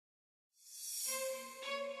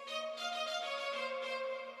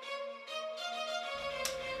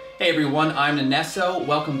Hey everyone, I'm Nanesso.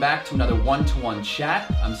 Welcome back to another one-to-one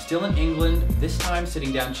chat. I'm still in England, this time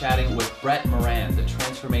sitting down chatting with Brett Moran, the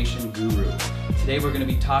Transformation Guru. Today we're going to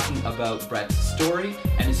be talking about Brett's story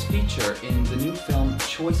and his feature in the new film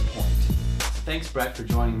Choice Point. Thanks Brett for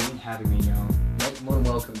joining me and having me in your home. Mate, more than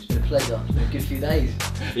welcome. It's been a pleasure. It's been a good few days.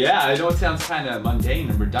 Yeah, I know it sounds kind of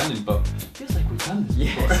mundane and redundant, but it feels like we've done this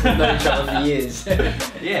before. Yes, we've known each other for years.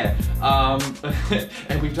 Yeah,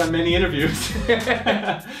 and we've done many interviews.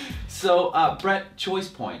 So, Brett, Choice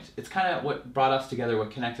Point, it's kind of what brought us together, what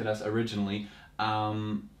connected us originally.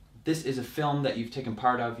 This is a film that you've taken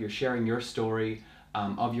part of, you're sharing your story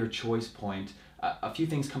of your choice point. A few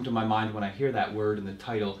things come to my mind when I hear that word in the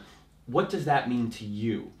title. What does that mean to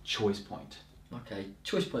you, choice point? Okay,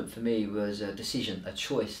 choice point for me was a decision, a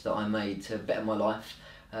choice that I made to better my life,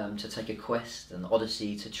 to take a quest, an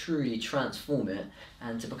odyssey, to truly transform it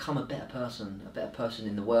and to become a better person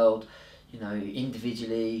in the world. You know,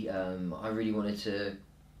 individually, I really wanted to,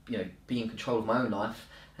 be in control of my own life,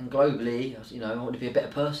 and globally, I wanted to be a better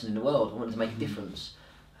person in the world. I wanted to make a difference.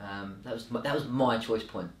 That was my choice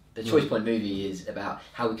point. The Choice Point movie is about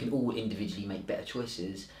how we can all individually make better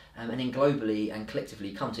choices, and then globally and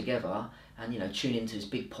collectively come together and tune into this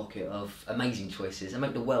big pocket of amazing choices and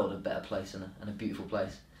make the world a better place and a beautiful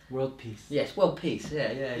place. World peace. Yes, world peace.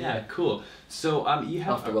 Yeah. Cool. So you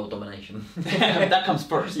have after world domination. That comes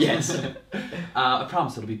first. Yes. I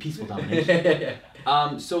promise it'll be peaceful domination.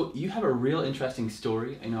 So you have a real interesting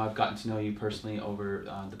story. I've gotten to know you personally over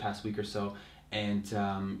the past week or so,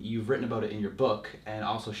 and you've written about it in your book and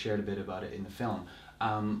also shared a bit about it in the film.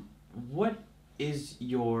 What is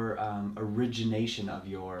your origination of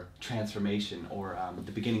your transformation, or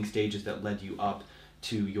the beginning stages that led you up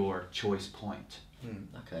to your choice point?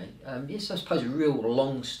 Okay. Yes, I suppose a real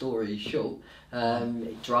long story short.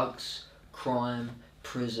 Drugs, crime,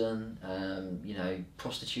 prison,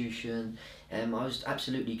 prostitution. I was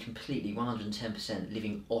absolutely, completely, 110%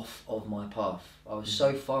 living off of my path. I was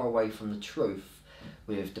so far away from the truth,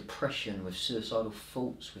 with depression, with suicidal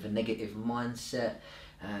thoughts, with a negative mindset,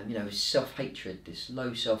 with self-hatred, this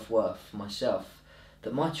low self-worth for myself,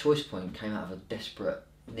 that my choice point came out of a desperate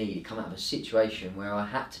need. It came out of a situation where I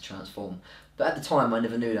had to transform. But at the time I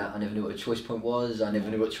never knew that. I never knew what a choice point was. I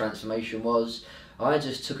never knew what transformation was. I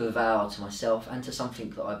just took a vow to myself and to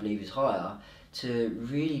something that I believe is higher to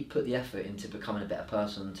really put the effort into becoming a better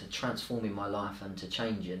person, to transforming my life and to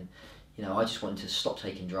changing. I just wanted to stop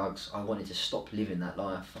taking drugs. I wanted to stop living that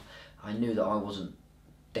life. I knew that I wasn't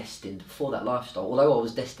destined for that lifestyle, although I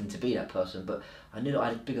was destined to be that person, but I knew that I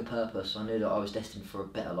had a bigger purpose. I knew that I was destined for a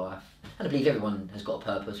better life, and I believe everyone has got a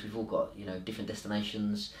purpose. We've all got different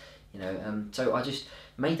destinations, so I just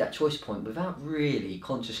made that choice point without really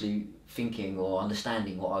consciously thinking or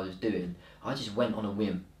understanding what I was doing. I just went on a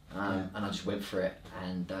whim, and I just went for it,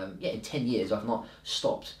 and in 10 years I've not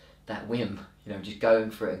stopped that whim, just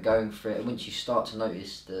going for it, and once you start to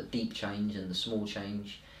notice the deep change and the small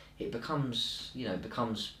change, it becomes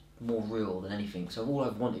more real than anything. So all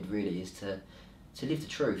I've wanted really is to live the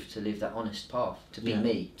truth, to live that honest path, to be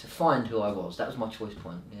me, to find who I was. That was my choice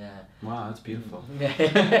point. Yeah. Wow, that's beautiful. Yeah.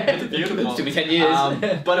 It's beautiful. It took me 10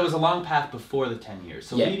 years. But it was a long path before the 10 years.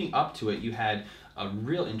 So leading up to it, you had a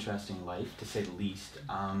real interesting life, to say the least.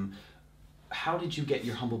 How ddid you get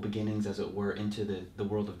your humble beginnings, as it were, into the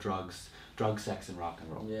world of drugs, sex, and rock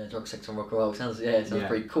and roll? Yeah, drugs, sex, and rock and roll. Sounds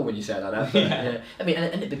pretty cool when you say it like that. Yeah. I mean,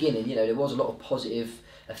 in the beginning, there was a lot of positive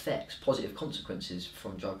effects, positive consequences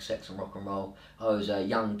from drugs, sex, and rock and roll. I was a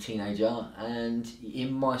young teenager, and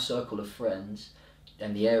in my circle of friends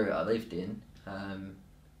and the area I lived in,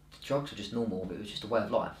 drugs were just normal. It was just a way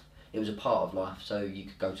of life. It was a part of life. So you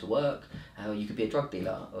could go to work, or you could be a drug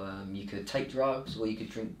dealer, you could take drugs, or you could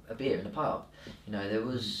drink a beer in a pub. There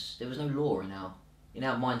was no law in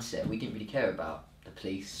our mindset. We didn't really care about the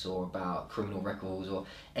police or about criminal records or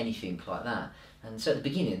anything like that. And so at the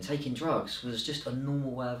beginning, taking drugs was just a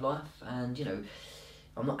normal way of life. And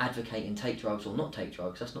I'm not advocating take drugs or not take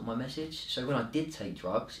drugs. That's not my message. So when I did take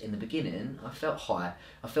drugs in the beginning, I felt high.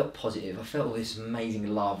 I felt positive. I felt all this amazing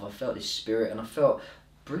love. I felt this spirit, and I felt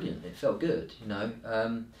brilliant. It felt good,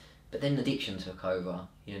 But then addiction took over,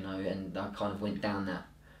 and I kind of went down that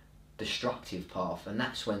destructive path, and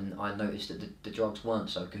that's when I noticed that the drugs weren't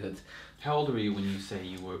so good. How old were you when you say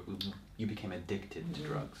you became addicted to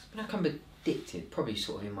drugs? When I became addicted, probably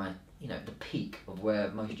sort of in my the peak of where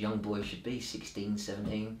most young boys should be, 16,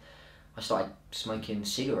 17. I started smoking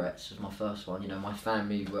cigarettes was my first one. My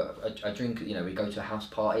family I drink. We go to a house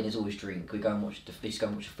party, there's always drink. We go and watch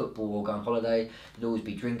football or go on holiday. There'd always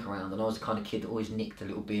be drink around, and I was the kind of kid that always nicked a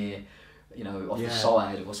little beer you know, off the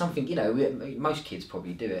side or something. You know, most kids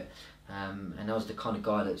probably do it. And I was the kind of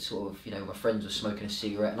guy that sort of, you know, my friends were smoking a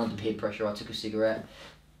cigarette, and under peer pressure I took a cigarette.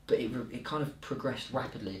 But it kind of progressed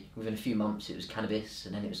rapidly. Within a few months it was cannabis,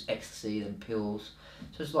 and then it was ecstasy, then pills.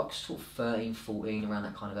 So it was like sort of 13, 14, around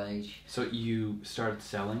that kind of age. So you started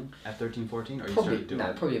selling at 13, 14, or you Probably, started doing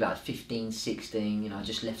no, probably about 15, 16. You know, I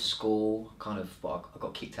just left school, kind of, well, I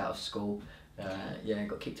got kicked out of school. I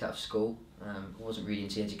got kicked out of school. I wasn't really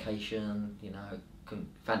into education, you know,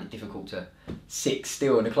 found it difficult to sit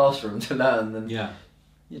still in the classroom to learn.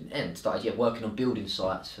 And started working on building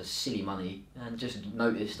sites for silly money, and just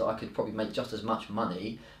noticed that I could probably make just as much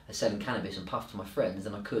money as selling cannabis and puff to my friends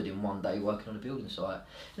than I could in one day working on a building site.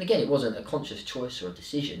 And again, it wasn't a conscious choice or a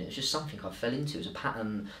decision, it was just something I fell into. It was a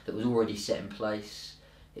pattern that was already set in place,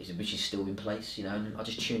 which is still in place, you know, and I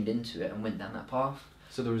just tuned into it and went down that path.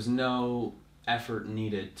 So there was no effort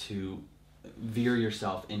needed to veer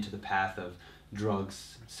yourself into the path of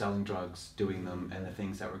drugs, selling drugs, doing them, and the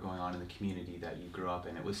things that were going on in the community that you grew up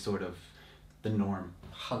in. It was sort of the norm.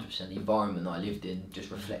 100%. The environment that I lived in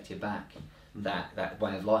just reflected back that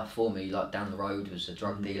way of life for me. Like, down the road was a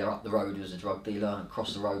drug dealer, up the road was a drug dealer, and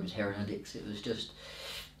across the road was heroin addicts. It was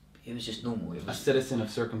just normal. It was a citizen of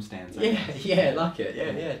circumstance.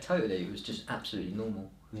 Yeah, totally. It was just absolutely normal.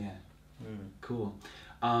 Yeah. Cool.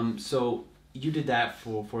 So you did that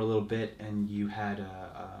for a little bit, and you had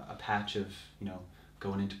a patch of, you know,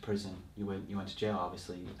 going into prison. You went to jail,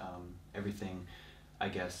 obviously. Everything, I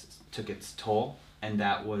guess, took its toll, and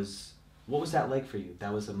what was that like for you?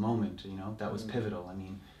 That was a moment, you know, that was pivotal. I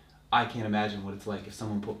mean, I can't imagine what it's like if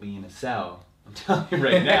someone put me in a cell. I'm telling you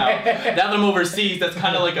right now, now that I'm overseas, that's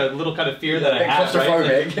kind of like a little kind of fear that I have,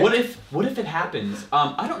 right? Like, what if it happens?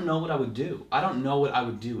 I don't know what I would do. I don't know what I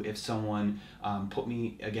would do if someone put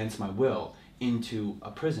me against my will into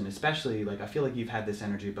a prison, especially, like, I feel like you've had this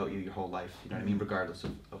energy about you your whole life, you know what I mean, regardless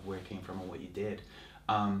of where it came from and what you did.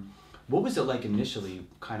 What was it like initially,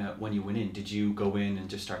 kind of, when you went in? Did you go in and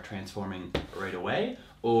just start transforming right away,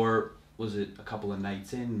 or was it a couple of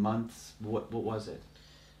nights in, months? What was it?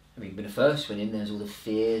 I mean, when I first went in, there's all the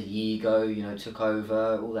fear, the ego, you know, took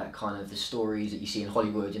over, all that kind of, the stories that you see in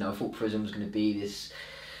Hollywood. You know, I thought prison was going to be this,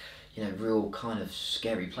 you know, real kind of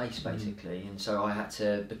scary place, basically. And so I had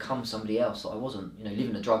to become somebody else that I wasn't. You know,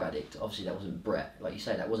 living a drug addict, obviously that wasn't Brett. Like you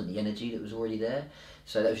say, that wasn't the energy that was already there.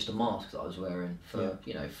 So that was just a mask that I was wearing for,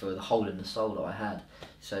 you know, for the hole in the soul that I had.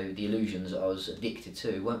 So the illusions that I was addicted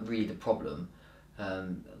to weren't really the problem.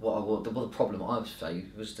 The problem I would say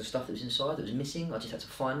was the stuff that was inside that was missing. I just had to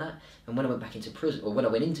find that. And when I went back into prison, or when I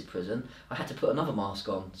went into prison, I had to put another mask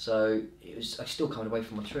on. So I was still coming away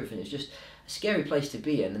from my truth, and it was just a scary place to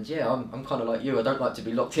be in. And yeah, I'm kind of like you. I don't like to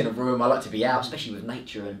be locked in a room. I like to be out, especially with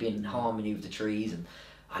nature and being in harmony with the trees, and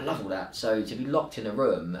I love all that. So to be locked in a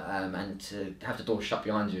room and to have the door shut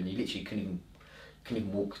behind you, and you literally couldn't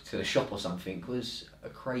even walk to the shop or something, was a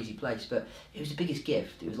crazy place. But it was the biggest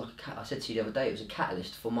gift. It was like I said to you the other day, it was a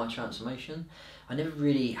catalyst for my transformation. I never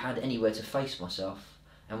really had anywhere to face myself,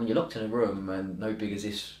 and when you're locked in a room, and no big as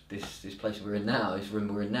this place we're in now, this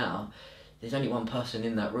room we're in now, there's only one person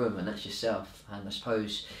in that room, and that's yourself. And I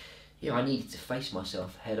suppose, you know, I needed to face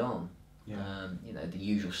myself head on. You know, the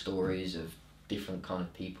usual stories of different kind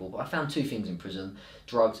of people. But I found two things in prison: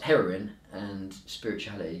 drugs, heroin, and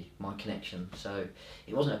spirituality, my connection. So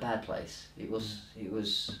it wasn't a bad place. It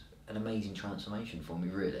was an amazing transformation for me,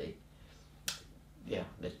 really. Yeah,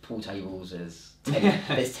 there's pool tables, there's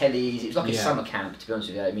tellies. It was like a summer camp, to be honest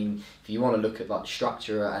with you. I mean, if you want to look at like the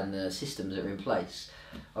structure and the systems that are in place,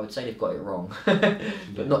 I would say they've got it wrong.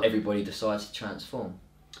 But not everybody decides to transform.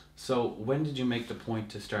 So when did you make the point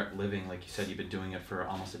to start living? Like you said, you've been doing it for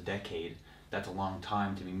almost a decade. That's a long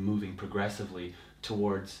time to be moving progressively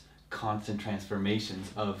towards constant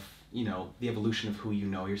transformations of, you know, the evolution of who you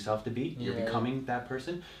know yourself to be. You're becoming that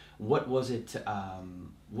person. What was it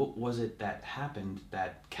that happened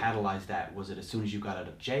that catalyzed that? Was it as soon as you got out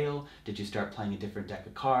of jail? Did you start playing a different deck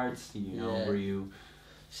of cards? You know, were you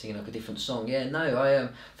singing like a different song? Yeah, no, I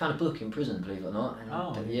found a book in prison, believe it or not.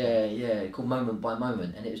 And called Moment by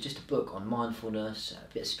Moment, and it was just a book on mindfulness,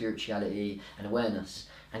 a bit of spirituality and awareness.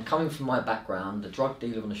 And coming from my background, a drug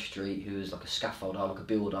dealer on the street who was like a scaffolder, like a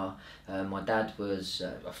builder, my dad was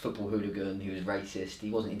a football hooligan, he was racist,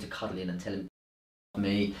 he wasn't into cuddling and telling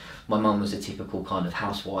me. My mum was a typical kind of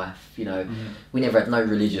housewife, you know. We never had no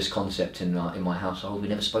religious concept in my household. We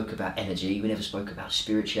never spoke about energy, we never spoke about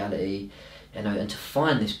spirituality, you know. And to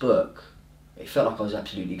find this book, it felt like I was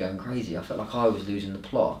absolutely going crazy. I felt like I was losing the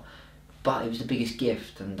plot. But it was the biggest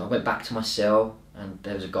gift, and I went back to my cell, and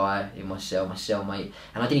there was a guy in my cell, my cellmate,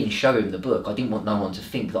 and I didn't even show him the book. I didn't want no one to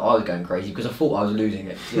think that I was going crazy, because I thought I was losing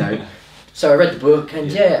it, you know. So I read the book,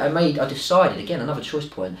 and I decided, again, another choice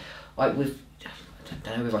point. I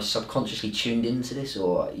don't know if I subconsciously tuned into this,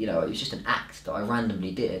 or it was just an act that I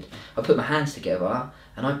randomly did. I put my hands together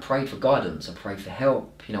and I prayed for guidance. I prayed for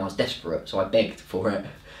help. I was desperate, so I begged for it.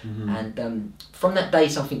 And from that day,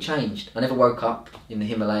 something changed. I never woke up in the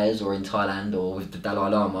Himalayas or in Thailand or with the Dalai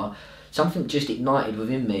Lama. Something just ignited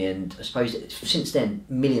within me, and I suppose since then,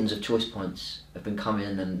 millions of choice points have been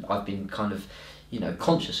coming, and I've been kind of,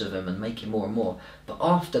 conscious of them and making more and more. But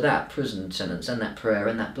after that prison sentence and that prayer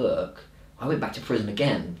and that book, I went back to prison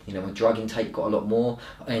again. My drug intake got a lot more.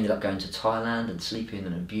 I ended up going to Thailand and sleeping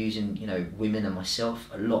and abusing, women and myself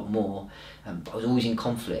a lot more. But I was always in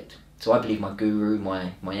conflict. So I believe my guru,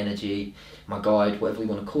 my energy, my guide, whatever we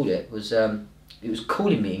want to call it, it was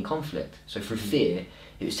calling me in conflict. So through fear,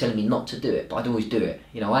 it was telling me not to do it, but I'd always do it.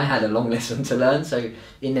 I had a long lesson to learn. So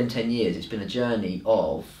in them 10 years, it's been a journey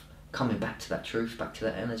of coming back to that truth, back to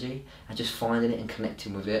that energy, and just finding it and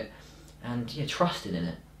connecting with it, and trusting in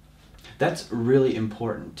it. That's really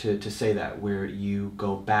important to say that, where you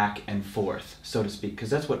go back and forth, so to speak, because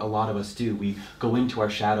that's what a lot of us do. We go into our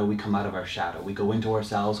shadow, we come out of our shadow. We go into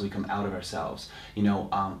ourselves, we come out of ourselves.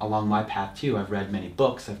 Along my path too, I've read many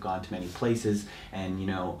books, I've gone to many places, and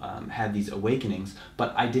had these awakenings,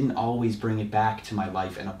 but I didn't always bring it back to my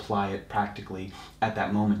life and apply it practically at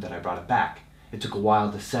that moment that I brought it back. It took a while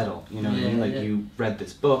to settle, what I mean? Like, you read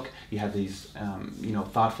this book, you had these,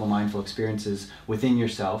 thoughtful, mindful experiences within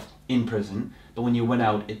yourself in prison, but when you went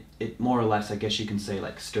out, it more or less, I guess you can say,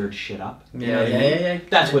 like, stirred shit up. Yeah.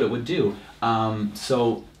 That's what it would do.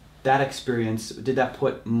 So that experience, did that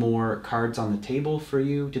put more cards on the table for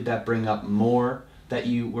you? Did that bring up more that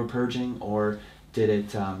you were purging, or did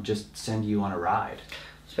it just send you on a ride?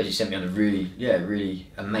 Especially sent me on a really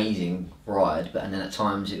amazing ride, and then at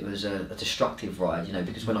times it was a destructive ride,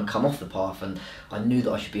 because when I come off the path and I knew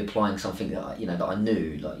that I should be applying something that I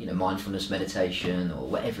knew, like mindfulness, meditation, or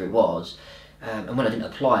whatever it was, and when I didn't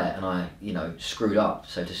apply it and I screwed up,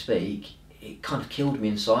 so to speak, it kind of killed me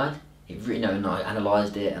inside. It really, and I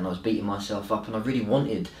analysed it, and I was beating myself up, and I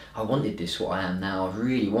wanted this, what I am now. I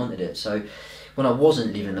really wanted it. So when I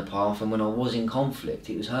wasn't living the path and when I was in conflict,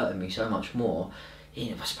 it was hurting me so much more.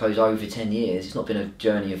 I suppose over 10 years, it's not been a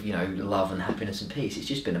journey of love and happiness and peace. It's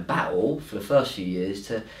just been a battle for the first few years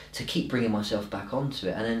to keep bringing myself back onto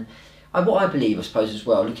it. And then what I believe, I suppose, as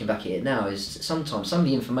well, looking back at it now, is sometimes some of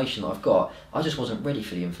the information that I've got, I just wasn't ready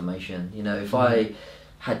for the information. If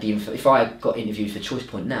I got interviewed for Choice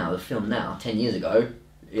Point now, the film now, 10 years ago,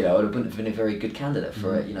 I wouldn't have been a very good candidate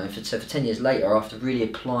for it. So for 10 years later, after really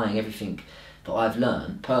applying everything that I've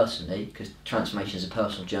learned personally, because transformation is a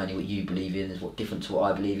personal journey. What you believe in is different to what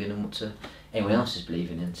I believe in and what anyone else is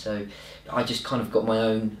believing in. So I just kind of got my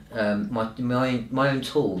own my own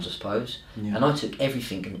tools, I suppose, and I took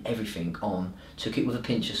everything on, took it with a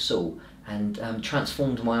pinch of salt, and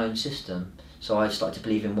transformed my own system. So I started to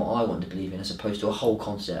believe in what I wanted to believe in, as opposed to a whole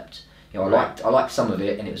concept. I liked some of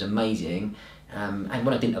it, and it was amazing. And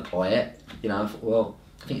when I didn't apply it, I thought, well,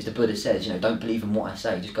 I think it's the Buddha says, don't believe in what I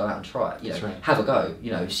say, just go out and try it. Have a go,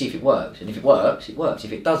 see if it works. And if it works, it works.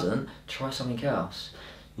 If it doesn't, try something else.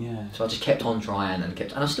 Yeah. So I just kept on trying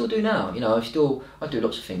and I still do now. I do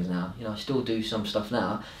lots of things now. I still do some stuff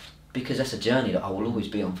now, because that's a journey that I will always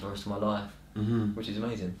be on for the rest of my life, which is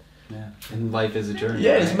amazing. Yeah. And life is a journey.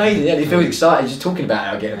 Yeah, it's amazing. Yeah, it feels exciting just talking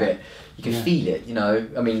about it. I get a bit. You can feel it.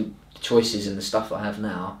 I mean, the choices and the stuff that I have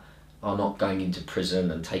now are not going into prison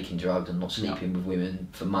and taking drugs and not sleeping with women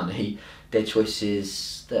for money. Their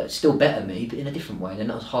choices that still better me, but in a different way. They're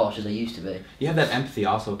not as harsh as they used to be. You have that empathy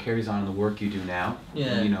also carries on in the work you do now.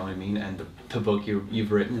 Yeah. You know what I mean? And the book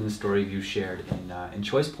you've written and the story you shared in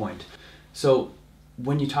Choice Point. So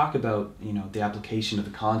when you talk about the application of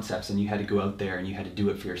the concepts, and you had to go out there and you had to do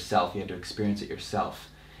it for yourself, you had to experience it yourself.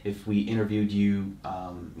 If we interviewed you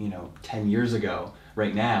 10 years ago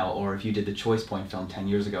right now, or if you did the Choice Point film 10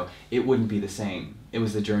 years ago, it wouldn't be the same. It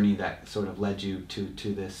was the journey that sort of led you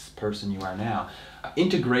to this person you are now.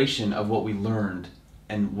 Integration of what we learned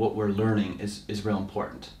and what we're learning is real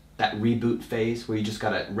important. That reboot phase where you just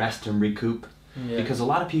gotta rest and recoup. Yeah. Because a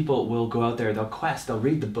lot of people will go out there, they'll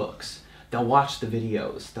read the books, they'll watch the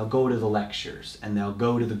videos, they'll go to the lectures, and they'll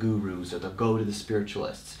go to the gurus, or they'll go to the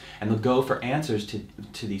spiritualists, and they'll go for answers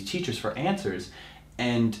to these teachers for answers,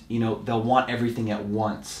 and they'll want everything at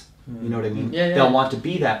once. You know what I mean? Yeah. They'll want to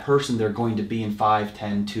be that person they're going to be in 5,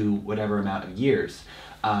 10, to whatever amount of years.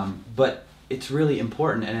 But it's really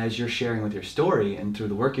important, and as you're sharing with your story and through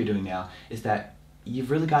the work you're doing now, is that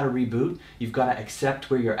you've really got to reboot. You've got to accept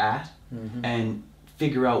where you're at and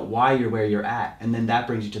figure out why you're where you're at, and then that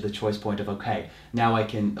brings you to the choice point of, okay, now I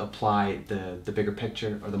can apply the bigger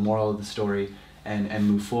picture or the moral of the story and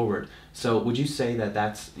move forward. So would you say that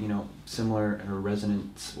that's, you know, similar or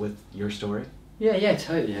resonance with your story? Yeah,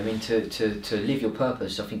 totally. I mean, to live your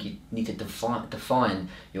purpose, I think you need to define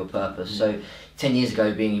your purpose. So 10 years ago,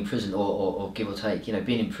 being in prison, or give or take, you know,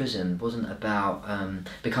 being in prison wasn't about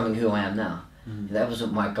becoming who I am now. That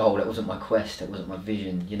wasn't my goal, that wasn't my quest, that wasn't my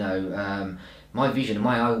vision, you know. My vision,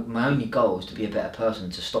 my only goal is to be a better person,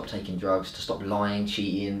 to stop taking drugs, to stop lying,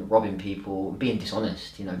 cheating, robbing people, being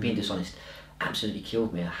dishonest. You know, being dishonest absolutely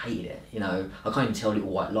killed me. I hated it. You know, I can't even tell little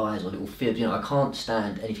white lies or little fibs. You know, I can't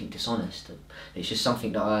stand anything dishonest. It's just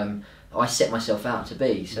something that I set myself out to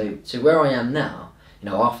be. So where I am now, you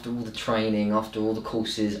know, after all the training, after all the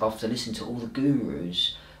courses, after listening to all the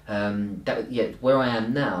gurus, where I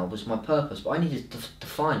am now was my purpose, but I needed to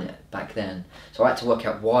define it back then. So I had to work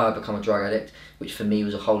out why I become a drug addict, which for me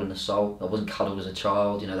was a hole in the soul. I wasn't cuddled as a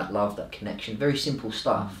child, you know, that love, that connection, very simple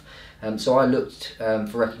stuff. So I looked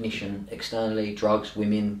for recognition externally, drugs,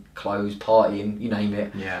 women, clothes, partying, you name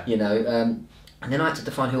it. Yeah. You know, and then I had to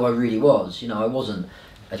define who I really was. You know, I wasn't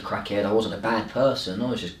a crackhead, I wasn't a bad person, I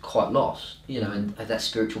was just quite lost. You know, and that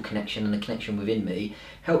spiritual connection and the connection within me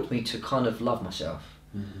helped me to kind of love myself.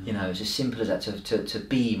 You know, it's as simple as that, to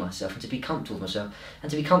be myself and to be comfortable with myself, and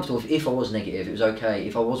to be comfortable if I was negative, it was okay.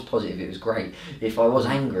 If I was positive, it was great. If I was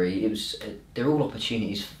angry, it was. They're all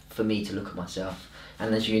opportunities for me to look at myself.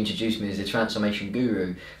 And as you introduced me as the Transformation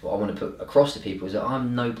Guru, what I want to put across to people is that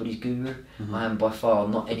I'm nobody's guru. I am by far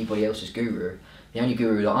not anybody else's guru. The only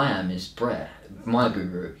guru that I am is Brett, my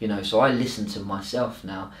guru, you know, so I listen to myself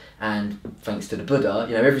now, and thanks to the Buddha,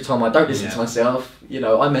 you know, every time I don't listen to myself, you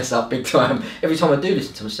know, I mess up big time. Every time I do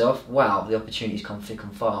listen to myself, wow, the opportunities come thick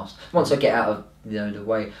and fast. Once I get out of, you know, the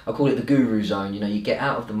way, I call it the guru zone, you know, you get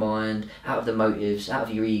out of the mind, out of the motives, out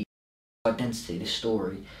of your ego, identity, this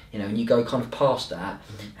story, you know, and you go kind of past that,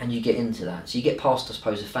 and you get into that. So you get past, I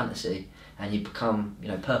suppose, the fantasy, and you become, you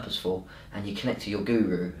know, purposeful, and you connect to your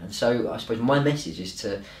guru. And so I suppose my message is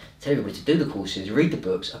to tell everybody to do the courses, read the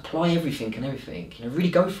books, apply everything and everything, you know, really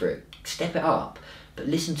go for it, step it up, but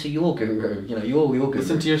listen to your guru, you know, your guru.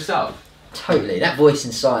 Listen to yourself. Totally, that voice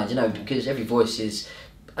inside, you know, because every voice is,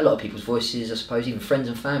 a lot of people's voices, I suppose, even friends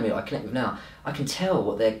and family that I connect with now, I can tell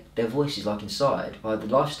what their voice is like inside by the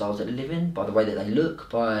lifestyles that they live in, by the way that they look,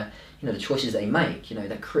 by, you know, the choices they make, you know,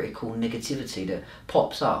 that critical negativity that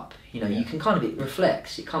pops up, you know, you can kind of, it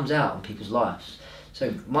reflects, it comes out on people's lives.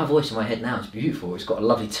 So my voice in my head now is beautiful. It's got a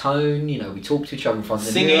lovely tone, you know, we talk to each other in front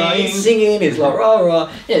of the mirror. Singing, it's like rah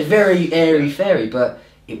rah. Yeah, it's very airy fairy, but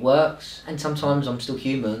it works. And sometimes I'm still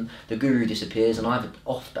human, the guru disappears and I have an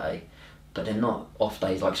off day. But they're not off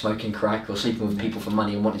days like smoking crack or sleeping with people for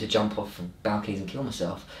money and wanting to jump off from balconies and kill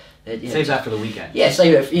myself. Save that for the weekend. Yeah,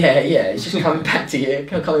 save it. Yeah. It's just coming back to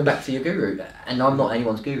your guru, and I'm not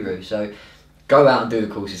anyone's guru. So go out and do the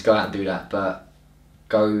courses, go out and do that, but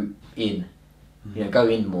go in. You know, go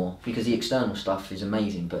in more, because the external stuff is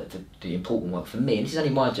amazing, but the important work for me, and this is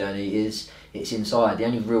only my journey, is it's inside. The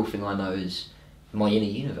only real thing I know is my inner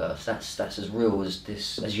universe. That's as real as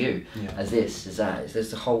this, as you, as this, as that.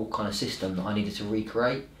 There's the whole kind of system that I needed to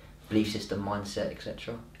recreate, belief system, mindset,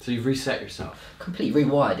 etc. So you've reset yourself. Completely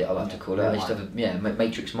rewired it, I like to call it. I used to have a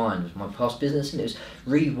matrix mind was my past business, and it was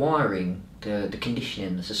rewiring the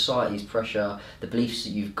conditioning, the society's pressure, the beliefs that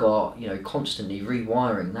you've got, you know, constantly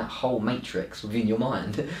rewiring that whole matrix within your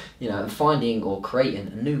mind, you know, and finding or creating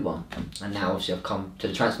a new one. And now obviously I've come to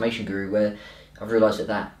the Transformation Guru, where I've realised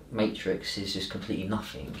that matrix is just completely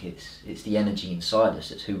nothing. It's the energy inside us.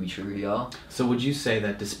 It's who we truly are. So would you say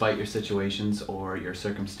that despite your situations or your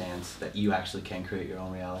circumstance, that you actually can create your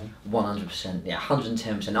own reality? 100%, yeah,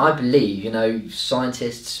 110%. I believe, you know,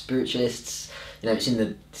 scientists, spiritualists, you know, it's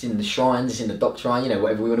in the shrines, it's in the doctrine, you know,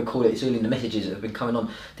 whatever we want to call it, it's all in the messages that have been coming on,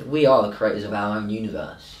 that we are the creators of our own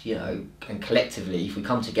universe, you know, and collectively, if we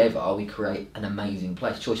come together, we create an amazing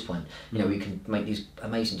place, choice point. You know, we can make these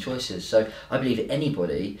amazing choices. So I believe that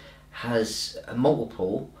anybody has a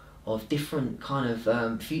multiple of different kind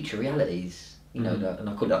of future realities, you know, and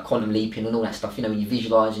I call it like quantum leaping and all that stuff, you know, when you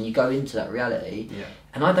visualise and you go into that reality.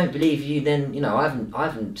 And I don't believe you then, you know, I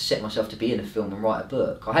haven't set myself to be in a film and write a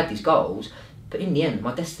book. I had these goals, but in the end,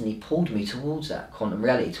 my destiny pulled me towards that quantum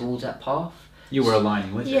reality, towards that path. You were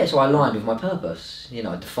aligning with it. Yeah, so I aligned with my purpose. You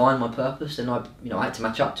know, I defined my purpose, and I had to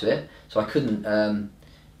match up to it. So I couldn't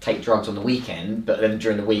take drugs on the weekend, but then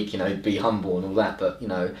during the week, you know, be humble and all that. But, you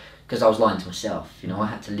know, because I was lying to myself, you know, I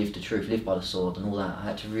had to live the truth, live by the sword and all that. I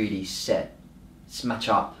had to really match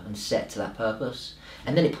up and set to that purpose.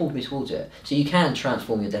 And then it pulled me towards it. So you can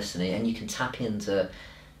transform your destiny, and you can tap into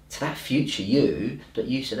to that future you that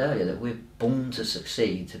you said earlier, that we're born to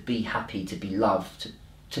succeed, to be happy, to be loved,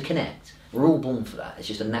 to connect. We're all born for that. It's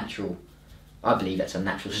just a natural, I believe that's a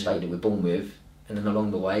natural state that we're born with, and then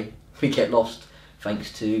along the way we get lost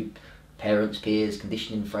thanks to parents, peers,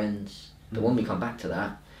 conditioning, friends. But when we come back to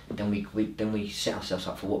that, then we set ourselves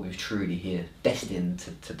up for what we were truly here, destined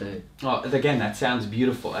to do. Oh, again, that sounds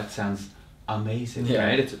beautiful. That sounds amazing,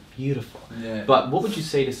 right? It's beautiful. Yeah. But what would you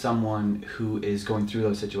say to someone who is going through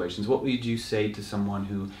those situations? What would you say to someone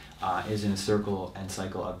who is in a circle and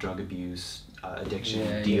cycle of drug abuse,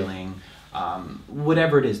 addiction, dealing,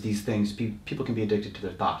 whatever it is, these things, people can be addicted to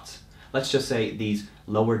their thoughts. Let's just say these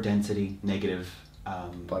lower density negative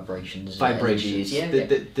vibrations,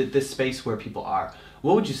 the space where people are.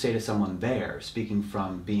 What would you say to someone there, speaking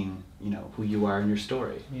from being, who you are in your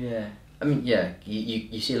story? Yeah. I mean,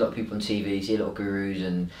 you see a lot of people on TV, you see a lot of gurus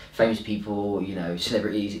and famous people,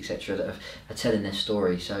 celebrities, etc. that are telling their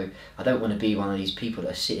story. So I don't want to be one of these people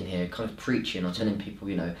that are sitting here kind of preaching or telling people,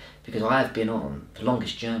 because I have been on the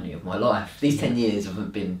longest journey of my life. These 10 years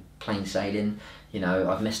haven't been plain sailing.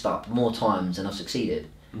 I've messed up more times than I've succeeded.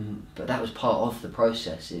 Mm-hmm. But that was part of the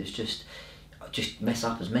process. It was just mess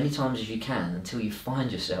up as many times as you can until you find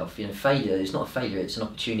yourself. Failure is not a failure, it's an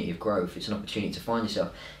opportunity of growth. It's an opportunity to find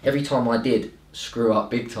yourself. Every time I did screw up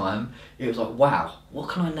big time, it was like, wow, what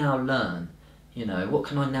can I now learn? What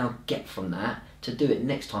can I now get from that to do it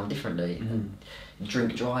next time differently? Mm-hmm. And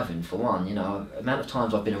drink driving, for one, amount of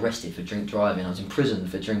times I've been arrested for drink driving, I was in prison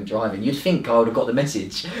for drink driving. You'd think I would have got the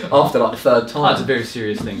message after like the third time. That's a very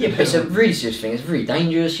serious thing. Yeah, but it's a really serious thing. It's really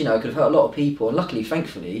dangerous. It could have hurt a lot of people. And luckily,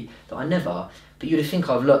 thankfully, that I never. But you'd think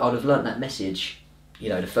I'd have learnt that message,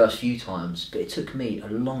 the first few times. But it took me a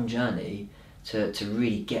long journey to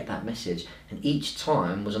really get that message. And each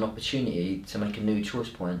time was an opportunity to make a new choice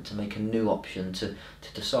point, to make a new option, to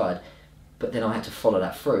decide. But then I had to follow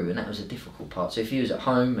that through, and that was a difficult part. So if you was at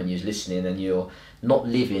home and you was listening and you're not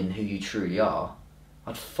living who you truly are,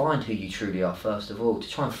 I'd find who you truly are first of all, to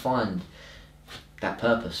try and find that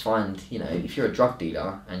purpose. Find, if you're a drug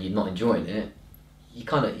dealer and you're not enjoying it,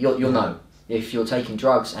 you'll know. If you're taking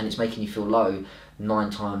drugs and it's making you feel low 9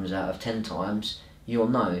 times out of 10 times, you'll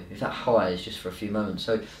know if that high is just for a few moments.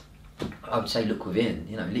 So I would say look within,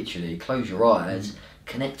 literally close your eyes,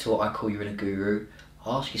 connect to what I call your inner guru.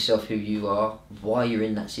 Ask yourself who you are, why you're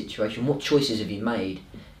in that situation, what choices have you made.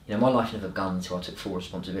 My life never begun until I took full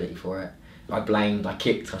responsibility for it. I blamed, I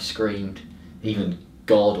kicked, I screamed, even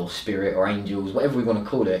God or spirit or angels, whatever we want to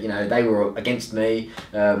call it, they were against me,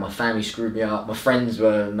 my family screwed me up, my friends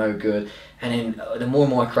were no good. And then the more and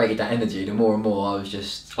more I created that energy, the more and more I was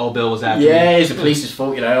just... Oh, Bill was after me. Yeah, it's the police's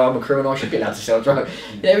fault, I'm a criminal, I should be allowed to sell drugs.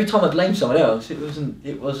 Every time I blamed someone else, it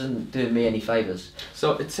wasn't doing me any favours.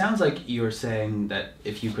 So it sounds like you were saying that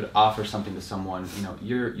if you could offer something to someone,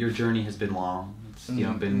 your journey has been long. It's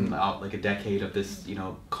been out like a decade of this,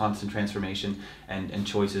 constant transformation and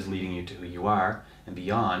choices leading you to who you are and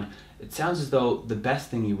beyond. It sounds as though the best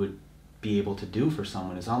thing you would be able to do for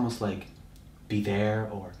someone is almost like be there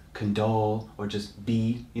or condole or just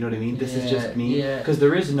be, you know what I mean? This is just me. Because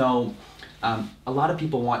there is no, a lot of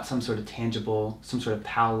people want some sort of tangible, some sort of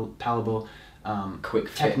palatable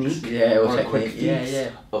quick technique. Fix. Yeah, or technique. Quick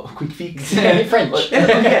fix. Oh, quick fix. French.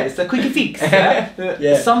 It's a quick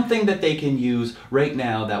fix. Something that they can use right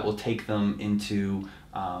now that will take them into,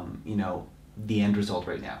 the end result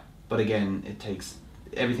right now. But again,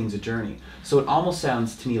 everything's a journey. So it almost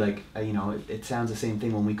sounds to me like, it sounds the same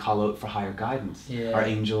thing when we call out for higher guidance. Our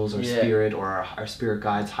angels, our spirit, or our spirit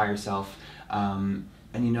guides, higher self. And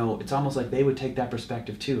it's almost like they would take that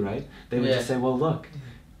perspective too, right? They would just say, well, look,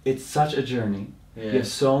 it's such a journey. You have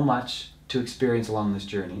so much to experience along this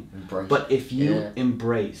journey. But if you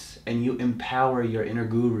embrace and you empower your inner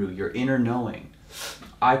guru, your inner knowing,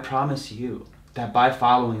 I promise you that by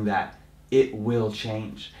following that, it will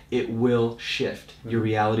change. It will shift. Your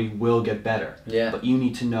reality will get better. But you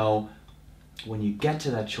need to know when you get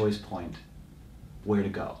to that choice point, where to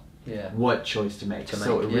go. What choice to make.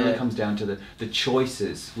 So it really comes down to the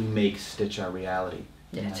choices we make stitch our reality.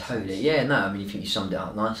 Yeah, totally. Yeah, no, I mean, I think you summed it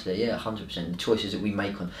up nicely. Yeah, 100%. The choices that we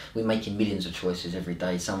make we're making millions of choices every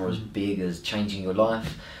day. Some are as big as changing your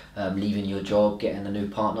life, leaving your job, getting a new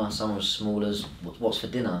partner. Some are as small as what's for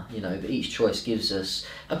dinner. But each choice gives us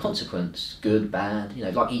a consequence, good, bad.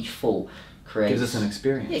 Like each thought creates... Gives us an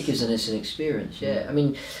experience. Yeah, it gives us an experience. Yeah, I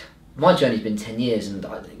mean, my journey's been 10 years, and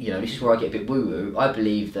this is where I get a bit woo-woo. I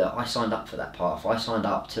believe that I signed up for that path. I signed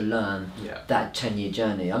up to learn that 10-year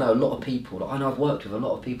journey. I know a lot of people. I've worked with a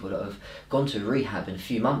lot of people that have gone to rehab in a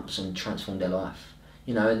few months and transformed their life.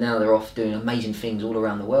 you know, and now they're off doing amazing things all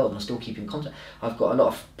around the world, and I still keep in contact. I've got a lot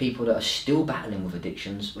of people that are still battling with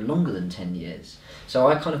addictions for longer than 10 years. So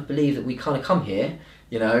I kind of believe that we kind of come here,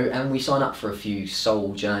 you know, and we sign up for a few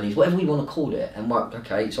soul journeys, whatever we want to call it. And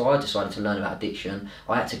okay, so I decided to learn about addiction.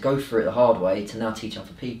 I had to go through it the hard way to now teach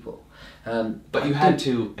other people. But you had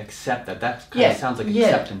to accept that. That kind of sounds like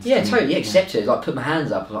acceptance. Yeah, totally accept it. Like, put my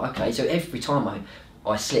hands up. Like, okay, so every time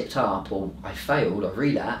I slipped up or I failed or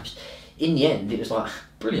relapsed, in the end it was like,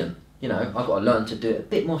 brilliant. You know, I've got to learn to do it a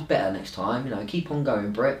bit more better next time. You know, keep on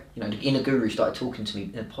going, Brett. You know, the inner guru started talking to me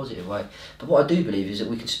in a positive way. But what I do believe is that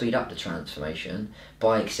we can speed up the transformation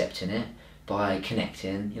by accepting it, by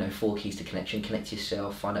connecting. You know, 4 keys to connection: connect to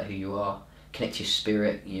yourself, find out who you are, connect to your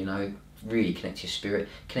spirit. You know, really connect to your spirit,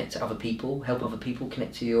 connect to other people, help other people,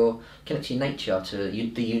 connect to your nature, to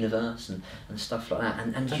the universe, and stuff like that.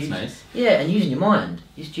 And that's nice. Yeah, and using your mind.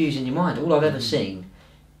 Just using your mind. All I've ever seen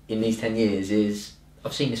in these 10 years is,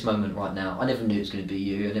 I've seen this moment right now. I never knew it was going to be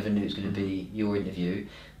you. I never knew it was going to be your interview,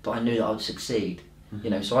 but I knew that I would succeed. You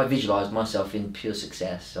know, so I visualised myself in pure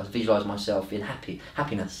success. I visualised myself in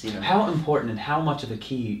happiness. You know. How important and how much of a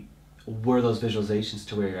key were those visualizations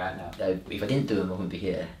to where you're at now? If I didn't do them, I wouldn't be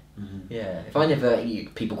here. Yeah. If I never,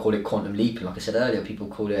 people call it quantum leaping, like I said earlier. People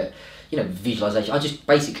call it, you know, visualisation. I just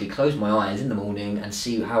basically close my eyes in the morning and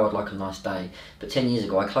see how I'd like a nice day. But 10 years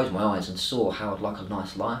ago, I closed my eyes and saw how I'd like a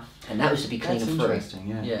nice life, and that was to be clean and free. That's interesting.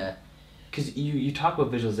 Yeah. Yeah. Because you talk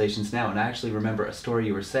about visualizations now, and I actually remember a story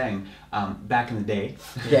you were saying back in the day,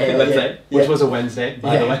 which was a Wednesday,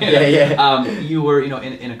 by the way. You were, you know,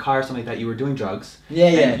 in a car or something like that. You were doing drugs.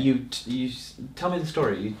 And you tell me the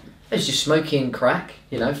story. I was just smoking crack,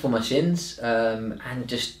 you know, for my sins, and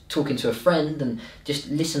just talking to a friend, and just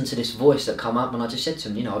listened to this voice that come up, and I just said to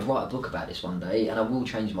him, you know, I'd write a book about this one day, and I will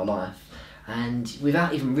change my life. And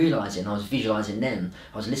without even realising, I was visualising them.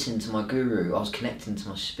 I was listening to my guru. I was connecting to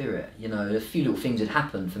my spirit. You know, a few little things had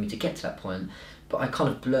happened for me to get to that point, but I kind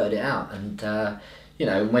of blurted it out. And you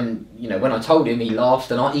know, when I told him, he laughed,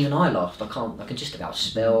 and even I laughed. I can just about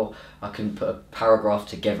spell. I can put a paragraph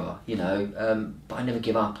together. You know, but I never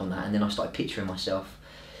give up on that. And then I started picturing myself.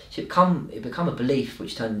 So it become a belief,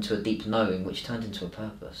 which turned into a deep knowing, which turned into a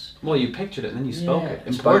purpose. Well, you pictured it, and then you spoke it.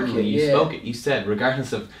 Importantly, you spoke it. You said,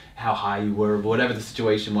 regardless of how high you were, whatever the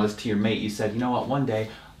situation was, to your mate, you said, you know what, one day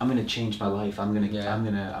I'm gonna change my life. I'm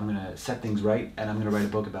gonna set things right, and I'm gonna write a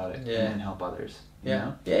book about it and help others. You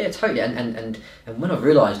know? Yeah, totally. And when I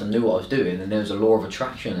realised I knew what I was doing, and there was a law of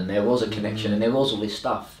attraction, and there was a connection, and there was all this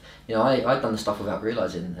stuff. You know, I'd done the stuff without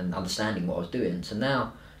realising and understanding what I was doing. So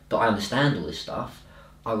now that I understand all this stuff,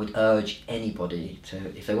 I would urge anybody to,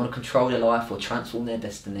 if they want to control their life or transform their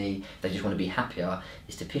destiny, if they just want to be happier,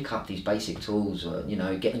 is to pick up these basic tools. Or, you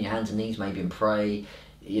know, get on your hands and knees maybe and pray.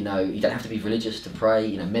 You know, you don't have to be religious to pray.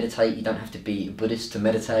 You know, meditate. You don't have to be Buddhist to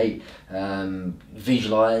meditate.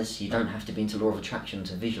 Visualize. You don't have to be into law of attraction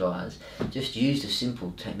to visualize. Just use the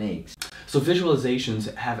simple techniques. So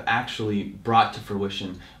visualizations have actually brought to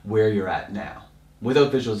fruition where you're at now.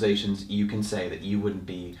 Without visualizations, you can say that you wouldn't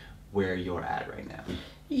be where you're at right now.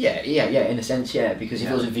 Yeah, in a sense, because if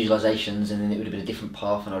it wasn't visualizations, and then it would have been a different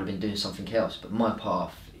path, and I would have been doing something else. But my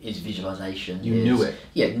path is visualization. You knew it.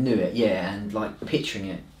 Yeah, knew it. Yeah, and like picturing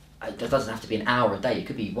it. It doesn't have to be an hour a day. It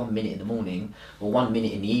could be 1 minute in the morning or 1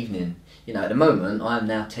 minute in the evening. You know, at the moment, I am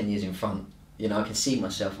now 10 years in front. You know, I can see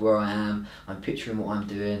myself where I am. I'm picturing what I'm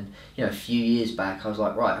doing. You know, a few years back, I was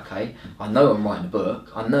like, right, okay, I know I'm writing a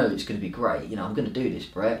book. I know it's going to be great. You know, I'm going to do this,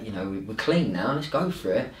 Brett. You know, we're clean now. Let's go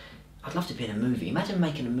for it. I'd love to be in a movie. Imagine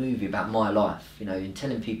making a movie about my life, you know, and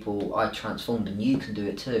telling people I transformed and you can do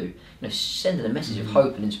it too. You know, sending a message of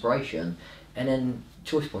hope and inspiration. And then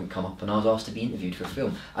Choice Point come up and I was asked to be interviewed for a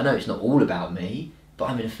film. I know it's not all about me, but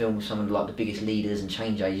I'm in a film with some of like the biggest leaders and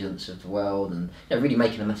change agents of the world, and you know, really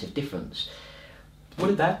making a massive difference. What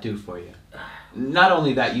did that do for you? Not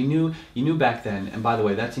only that, you knew back then, and by the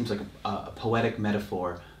way, that seems like a poetic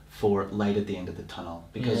metaphor for light at the end of the tunnel,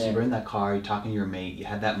 because you were in that car, you're talking to your mate, you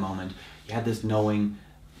had that moment, you had this knowing,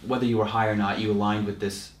 whether you were high or not, you aligned with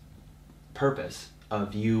this purpose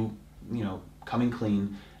of you know, coming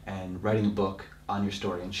clean and writing a book on your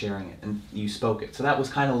story and sharing it, and you spoke it. So that was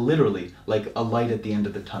kind of literally like a light at the end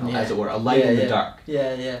of the tunnel, as it were, a light in the dark.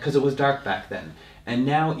 Because it was dark back then. And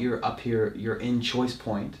now you're up here, you're in Choice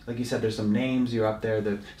Point. Like you said, there's some names, you're up there.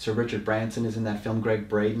 The Sir Richard Branson is in that film, Gregg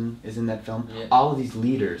Braden is in that film. All of these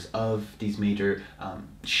leaders of these major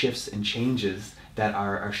shifts and changes that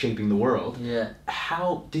are shaping the world.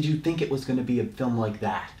 How did you think it was going to be a film like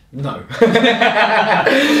that? No. Sir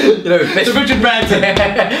Richard Branson.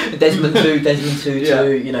 Desmond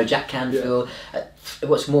Tutu, you know, Jack Canfield.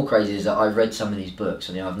 what's more crazy is that I've read some of these books,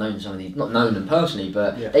 and I've known some of these, not known them personally,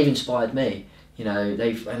 but they've inspired me. And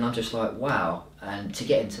I'm just like, wow. And to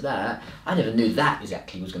get into that, I never knew that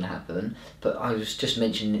exactly was going to happen, but I was just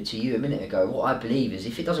mentioning it to you a minute ago. What I believe is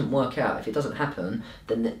if it doesn't work out, if it doesn't happen,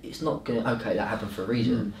 then it's not going to, okay, that happened for a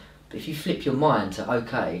reason. But if you flip your mind to,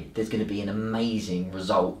 okay, there's going to be an amazing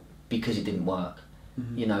result because it didn't work.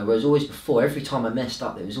 Whereas always before, every time I messed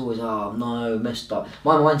up, it was always, oh no, messed up.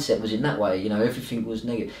 My mindset was in that way, everything was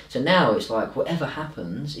negative. So now it's like, whatever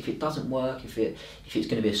happens, if it doesn't work, if it's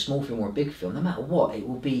going to be a small film or a big film, no matter what, it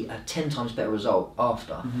will be a 10 times better result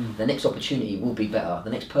after. The next opportunity will be better. The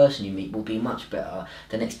next person you meet will be much better.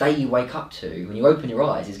 The next day you wake up to, when you open your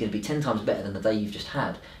eyes, is going to be 10 times better than the day you've just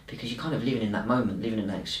had, because you're kind of living in that moment, living in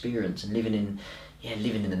that experience, and living in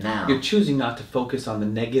the now. You're choosing not to focus on the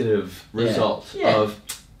negative result of,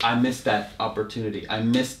 I missed that opportunity, I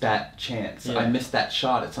missed that chance, I missed that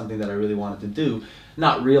shot at something that I really wanted to do.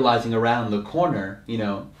 Not realizing around the corner,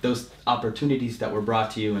 those opportunities that were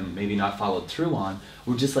brought to you and maybe not followed through on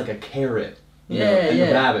were just like a carrot in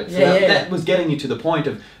the rabbit. So that was getting you to the point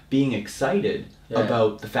of being excited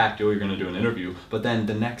about the fact that you're going to do an interview, but then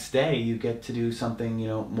the next day you get to do something,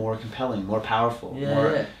 more compelling, more powerful,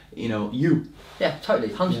 more, you. Yeah, totally,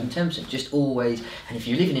 110%. Just always, and if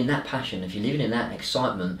you're living in that passion, if you're living in that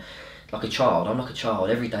excitement, like a child, I'm like a child,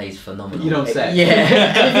 every day is phenomenal. You don't say. Yeah,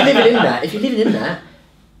 and if you're living in that,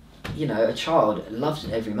 a child loves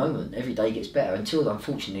it every moment, every day gets better, until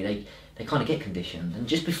unfortunately they kind of get conditioned. And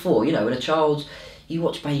just before, when a child's, you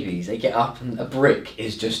watch babies, they get up and a brick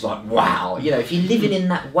is just like, wow. If you're living in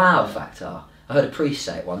that wow factor, I heard a priest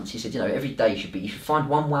say it once, he said, every day you should find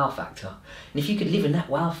one wow factor. And if you could live in that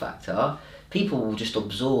wow factor, people will just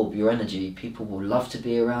absorb your energy, people will love to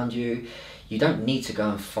be around you. You don't need to go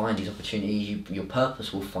and find these opportunities, your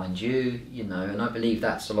purpose will find you, and I believe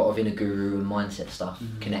that's a lot of inner guru and mindset stuff,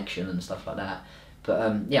 connection and stuff like that. But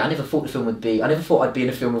I never thought I never thought I'd be in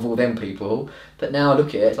a film with all them people, but now I look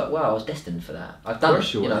at it, it's like, wow, I was destined for that. I've done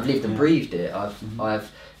it, I've lived and breathed it,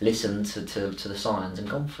 I've listened to the signs and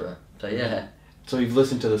gone for it, so yeah. So you've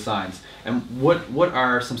listened to the signs, and what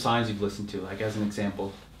are some signs you've listened to, like as an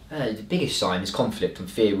example? The biggest sign is conflict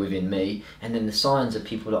and fear within me, and then the signs are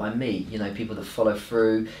people that I meet, people that follow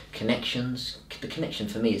through, connections. The connection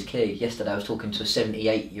for me is key. Yesterday I was talking to a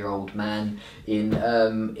 78-year-old man in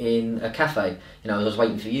a cafe. I was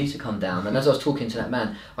waiting for you to come down, and as I was talking to that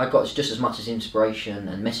man, I got just as much as inspiration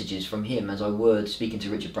and messages from him as I would speaking to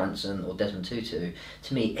Richard Branson or Desmond Tutu.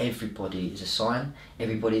 To me, everybody is a sign,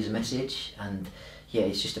 everybody is a message, and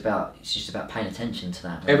it's just about paying attention to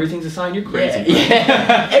that. Right? Everything's a sign. You're crazy.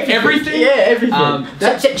 Yeah. Everything. Yeah, everything.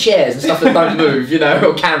 Except chairs and stuff that don't move,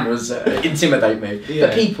 or cameras intimidate me. Yeah.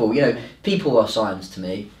 But people are signs to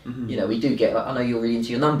me. We do get. I know you're really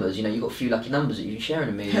into your numbers. You've got a few lucky numbers that you're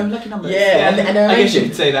sharing with me. Yeah, lucky numbers. Yeah, and I guess you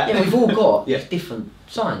could say that. Yeah, we've all got different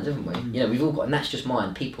signs, haven't we? We've all got, and that's just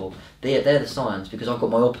mine. People, they're the signs, because I've got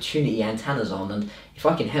my opportunity antennas on, and if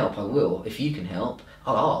I can help, I will. If you can help,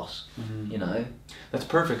 I'll ask. That's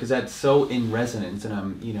perfect, because that's so in resonance, and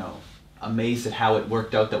I'm, amazed at how it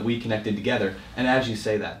worked out that we connected together. And as you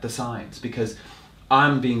say that, the signs, because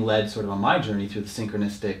I'm being led sort of on my journey through the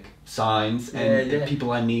synchronistic signs and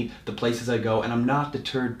people I meet, the places I go, and I'm not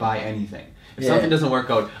deterred by anything. If something doesn't work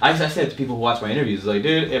out, I said to people who watch my interviews, like,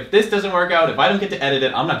 dude, if this doesn't work out, if I don't get to edit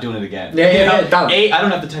it, I'm not doing it again. Done. A, I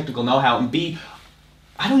don't have the technical know-how, and B,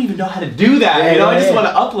 I don't even know how to do that. I just want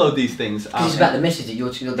to upload these things. Because it's about the message that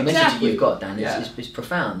message that you've got, Dan. It's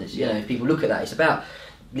profound. It's if people look at that, it's about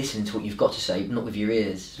listening to what you've got to say, not with your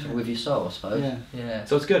ears, but with your soul, I suppose. Yeah.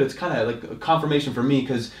 So it's good. It's kind of like a confirmation for me,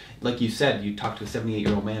 because, like you said, you talked to a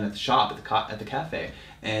 78-year-old man at the shop at the cafe,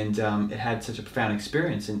 and it had such a profound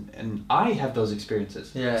experience, and I have those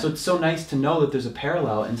experiences. Yeah. So it's so nice to know that there's a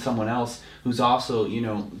parallel in someone else who's also,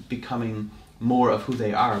 becoming more of who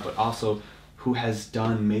they are, but also who has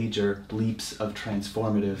done major leaps of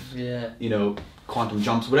transformative, quantum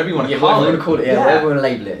jumps, whatever you want to call it. Whatever you want to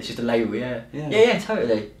label it. It's just a label,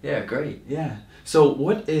 totally. Yeah, great. Yeah. So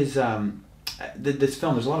what is this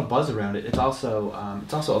film? There's a lot of buzz around it. It's also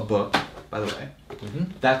a book, by the way.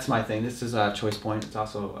 That's my thing. This is a Choice Point. It's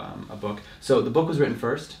also a book. So the book was written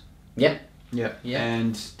first. Yep. Yeah.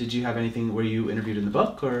 And did you have anything? Were you interviewed in the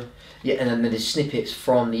book, or? Yeah, and then there's snippets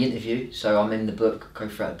from the interview. So I'm in the book, go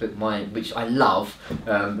throughout the book, which I love.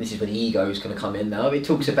 This is where the ego is going to come in now. It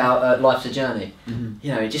talks about life's a journey.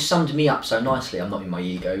 It just summed me up so nicely. I'm not in my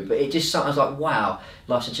ego, but it just I was like, wow,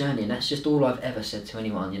 life's a journey, and that's just all I've ever said to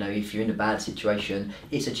anyone. If you're in a bad situation,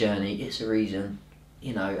 it's a journey, it's a reason.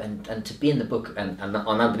 you know, and to be in the book and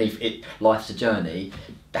underneath it, life's a journey.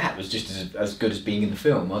 That was just as good as being in the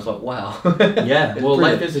film. I was like, wow. Yeah, well, brilliant.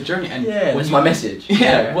 life is a journey. And yeah, that's my message.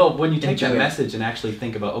 Yeah, well, when you take that Enjoy it. message and actually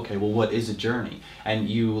think about, okay, well, what is a journey? And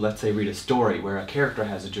you, let's say, read a story where a character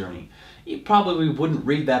has a journey. You probably wouldn't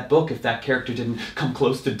read that book if that character didn't come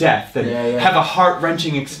close to death and have a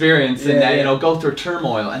heart-wrenching experience and you know, go through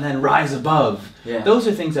turmoil and then rise above. Yeah. Those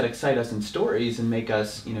are things that excite us in stories and make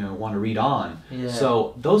us, you know, want to read on. Yeah.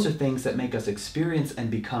 So those are things that make us experience and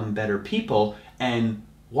become better people and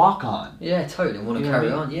walk on. Yeah, totally. I want to You know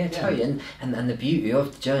carry what I on. mean? Yeah, totally. And the beauty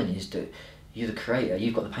of the journey is that you're the creator.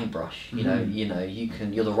 You've got the paintbrush. You know, you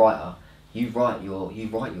can. You're the writer. You write your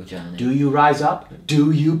journey. Do you rise up?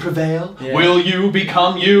 Do you prevail? Yeah. Will you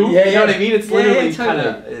become you? Yeah, you know what I mean? It's literally kind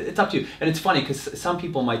of, totally. it's up to you. And it's funny because some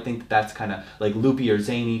people might think that that's kind of like loopy or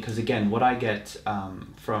zany, because again, what I get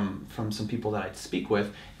from some people that I speak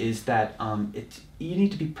with is that you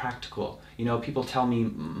need to be practical. You know, people tell me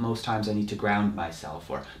most times I need to ground myself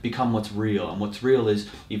or become what's real. And what's real is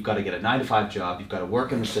you've got to get a 9-to-5 job, you've got to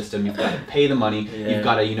work in the system, you've got to pay the money, you've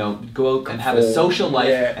got to, you know, go out and have a social life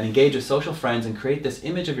and engage with social friends and create this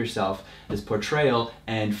image of yourself, this portrayal,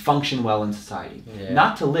 and function well in society.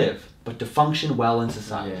 Not to live, but to function well in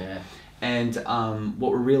society. And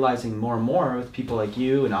what we're realizing more and more with people like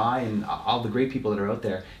you and I and all the great people that are out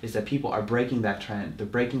there is that people are breaking that trend, they're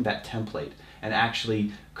breaking that template and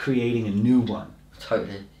actually creating a new one.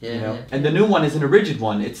 Totally, yeah. You know? And the new one isn't a rigid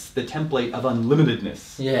one, it's the template of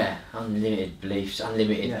unlimitedness. Yeah, unlimited beliefs,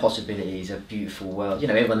 unlimited possibilities, a beautiful world. You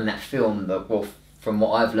know, everyone in that film, well, from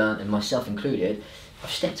what I've learned, and myself included,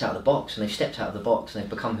 I've stepped out of the box, and they've stepped out of the box, and they've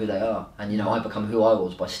become who they are. And, you know, I've become who I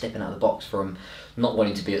was by stepping out of the box from not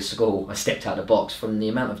wanting to be at school. I stepped out of the box from the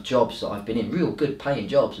amount of jobs that I've been in, real good paying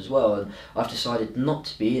jobs as well, and I've decided not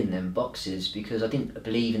to be in them boxes because I didn't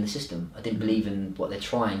believe in the system. I didn't believe in what they're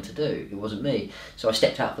trying to do. It wasn't me. So I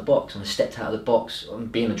stepped out of the box, and I stepped out of the box on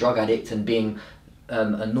being a drug addict and being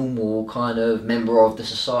a normal kind of member of the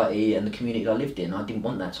society and the community that I lived in. I didn't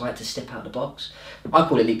want that, so I had to step out of the box. I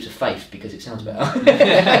call it leaps of faith because it sounds better.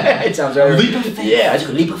 It sounds very... Leap of faith? Yeah, I took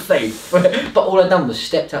a leap of faith. But all I'd done was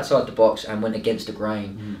stepped outside the box and went against the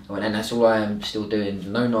grain. I went, and that's all I am still doing.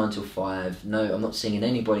 No 9 till 5. No, I'm not singing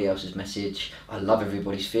anybody else's message. I love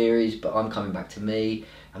everybody's theories, but I'm coming back to me.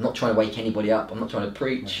 I'm not trying to wake anybody up. I'm not trying to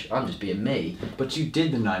preach. I'm just being me. But you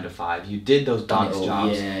did the 9 to 5. You did those box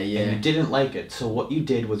jobs. And you didn't like it. So what you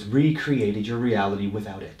did was recreated your reality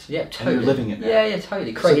without it. Yeah, totally. And you're living it now. Yeah,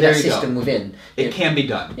 totally. Created that system within. It can be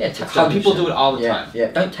done. Yeah, people do it all the time.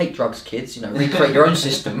 Yeah, don't take drugs, kids. You know, recreate your own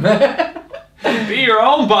system. Be your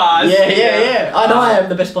own boss. Yeah. I know I am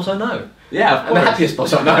the best boss I know. Yeah, of course. I'm the happiest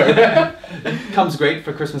boss I know. Comes great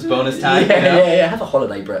for Christmas bonus time. Yeah. Have a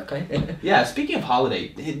holiday, Brett, okay? Yeah, speaking of holiday,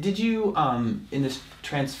 did you, in this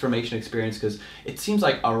transformation experience, because it seems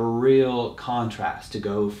like a real contrast to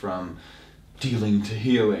go from dealing to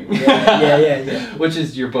healing. Yeah. Which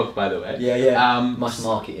is your book, by the way. Yeah. Nice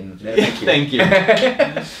marketing. Thank you.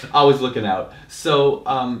 Thank you. Always looking out.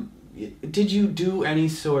 So, did you do any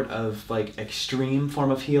sort of like extreme form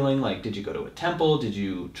of healing? Like, did you go to a temple? Did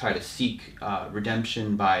you try to seek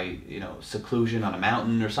redemption by, you know, seclusion on a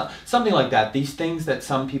mountain or something like that? These things that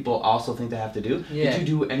some people also think they have to do. Yeah. Did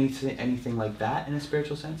you do anything like that in a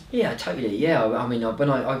spiritual sense? Yeah, totally. Yeah, I mean, when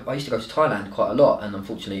I used to go to Thailand quite a lot, and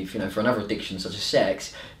unfortunately, you know, for another addiction such as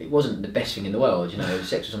sex, it wasn't the best thing in the world. You know,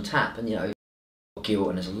 sex was on tap, and you know, guilt,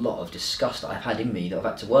 and there's a lot of disgust that I've had in me that I've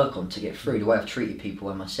had to work on to get through the way I've treated people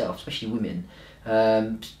and myself, especially women.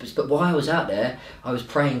 But while I was out there, I was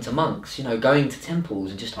praying to monks, you know, going to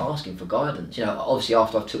temples and just asking for guidance. You know, obviously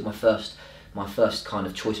after I took my first kind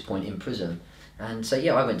of choice point in prison, and so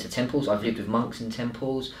yeah, I went to temples. I've lived with monks in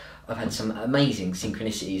temples. I've had some amazing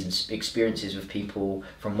synchronicities and experiences with people,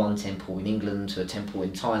 from one temple in England to a temple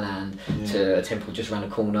in Thailand to a temple just around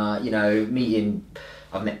the corner. You know,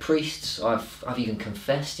 I've met priests. I've even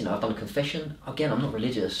confessed. You know, I've done a confession. Again, I'm not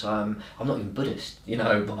religious. I'm not even Buddhist. You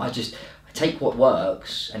know, but I take what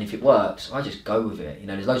works, and if it works, I just go with it. You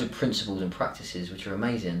know, there's loads of principles and practices which are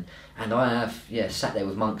amazing, and I have sat there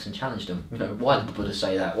with monks and challenged them. You know, why did the Buddha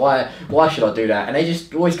say that? Why should I do that? And they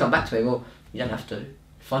just always come back to me. Well, you don't have to.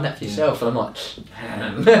 Find out for yourself. And I'm like,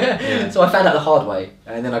 So I found out the hard way,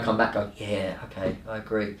 and then I come back going, yeah, okay, I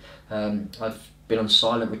agree. I've been on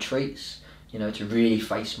silent retreats, you know, to really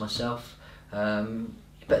face myself. But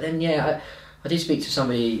then, I did speak to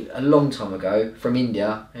somebody a long time ago from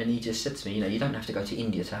India, and he just said to me, you know, you don't have to go to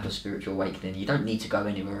India to have a spiritual awakening. You don't need to go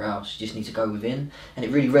anywhere else. You just need to go within. And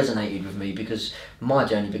it really resonated with me because my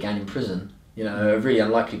journey began in prison. You know, a really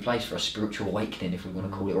unlikely place for a spiritual awakening, if we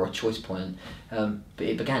want to call it, or a choice point. But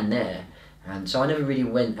it began there. And so I never really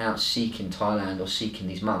went out seeking Thailand or seeking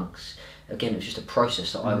these monks. Again, it was just a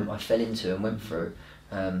process that I fell into and went through.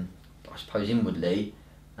 I suppose inwardly,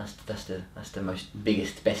 that's the most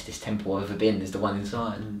biggest, bestest temple I've ever been, is the one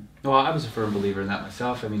inside. Well, I was a firm believer in that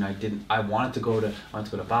myself. I mean, I wanted to go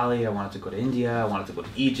to Bali, I wanted to go to India, I wanted to go to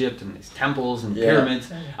Egypt and these temples and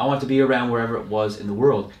pyramids. I wanted to be around wherever it was in the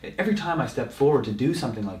world. And every time I stepped forward to do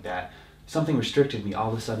something like that, something restricted me.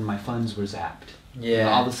 All of a sudden my funds were zapped.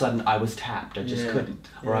 Yeah. All of a sudden I was tapped. I just couldn't.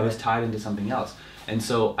 Or I was tied into something else. And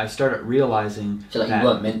so I started realizing so like that you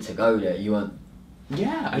weren't meant to go there. You weren't.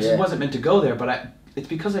 Yeah, I just wasn't meant to go there, but it's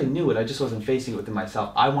because I knew it. I just wasn't facing it within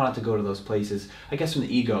myself. I wanted to go to those places, I guess from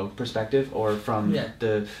the ego perspective, or from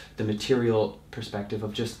the material perspective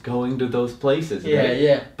of just going to those places.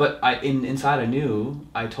 Right? But inside I knew,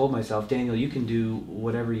 I told myself, Daniel, you can do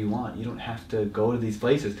whatever you want. You don't have to go to these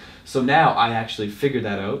places. So now I actually figured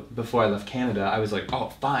that out before I left Canada. I was like,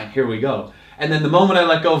 oh, fine, here we go. And then the moment I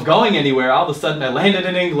let go of going anywhere, all of a sudden I landed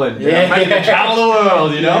in England. I'm ready to travel the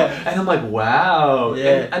world, you know? And I'm like, wow.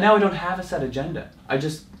 And now I don't have a set agenda. I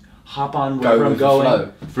just hop on wherever I'm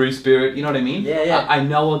going. Free spirit, you know what I mean? I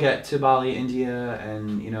know I'll get to Bali, India,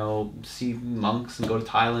 and, you know, see monks and go to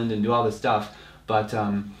Thailand and do all this stuff. But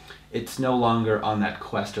it's no longer on that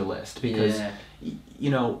quest or list because,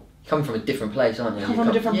 you know, come from a different place, aren't you? Come from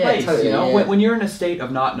a different place, totally, you know. When you're in a state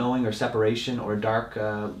of not knowing or separation or dark,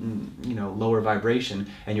 you know, lower vibration,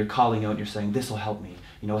 and you're calling out and you're saying, "This will help me."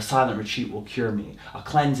 You know, a silent retreat will cure me. A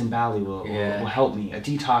cleanse in Bali will help me. A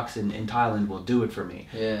detox in Thailand will do it for me.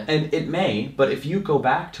 And it may, but if you go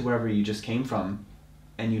back to wherever you just came from,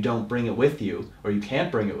 and you don't bring it with you, or you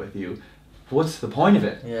can't bring it with you, what's the point of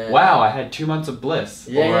it? Wow, I had 2 months of bliss,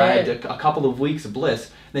 or I had a couple of weeks of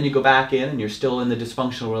bliss. Then you go back in and you're still in the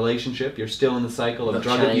dysfunctional relationship, you're still in the cycle of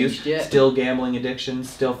drug abuse, still gambling addiction,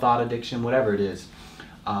 still thought addiction, whatever it is.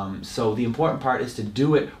 So the important part is to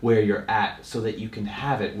do it where you're at so that you can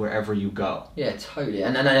have it wherever you go. Yeah, totally.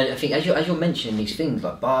 And I think as you're mentioning these things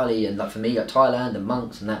like Bali and like for me like Thailand and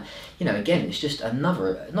monks and that, you know, again, it's just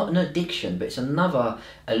another, not an addiction, but it's another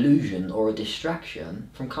illusion or a distraction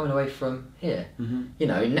from coming away from here. You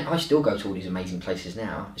know, I still go to all these amazing places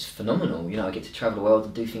now. It's phenomenal. You know, I get to travel the world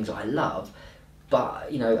and do things that I love.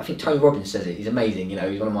 But, you know, I think Tony Robbins says it, he's amazing, you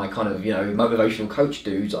know, he's one of my kind of, you know, motivational coach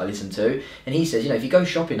dudes that I listen to, and he says, you know, if you go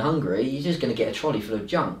shopping hungry, you're just going to get a trolley full of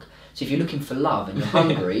junk. So if you're looking for love and you're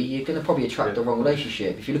hungry, you're going to probably attract the wrong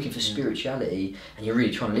relationship. If you're looking for spirituality and you're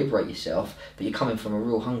really trying to liberate yourself, but you're coming from a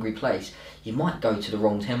real hungry place, you might go to the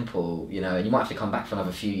wrong temple, you know, and you might have to come back for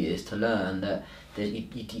another few years to learn that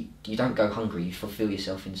you don't go hungry, you fulfill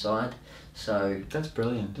yourself inside. So that's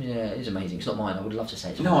brilliant. Yeah, it is amazing. It's not mine. I would love to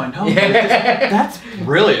say it. No, I know. That's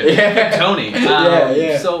brilliant, Tony.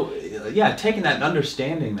 So taking that and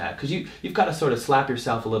understanding that, because you've got to sort of slap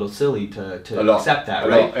yourself a little silly to accept that,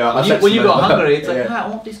 right? When you go hungry, it's like, I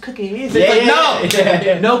want these cookies. It's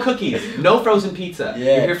like, no cookies, no frozen pizza.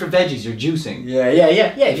 You're here for veggies. You're juicing.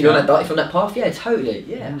 If you're on that diet, from that path, totally,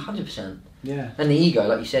 100%. Yeah. And the ego,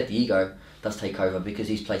 like you said, the ego does take over because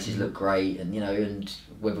these places look great, and you know, and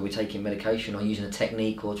whether we're taking medication or using a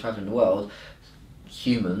technique or traveling the world,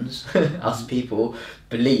 humans, us people,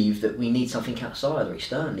 believe that we need something outside or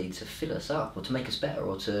externally to fill us up or to make us better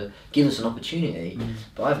or to give us an opportunity.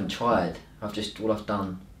 But I haven't tried. All I've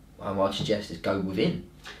done, what I'd suggest is go within.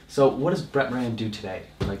 So what does Brett Moran do today?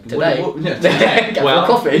 Like today? Today. Well,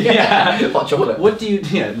 coffee. Hot chocolate. What do you?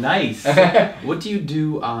 Yeah, nice. What do you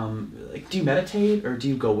do? Like, do you meditate or do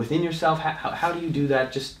you go within yourself? How do you do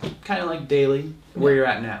that? Just kind of like daily, where you're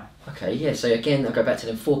at now. Okay, yeah, so again, I go back to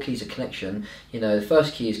the 4 keys of connection. You know, the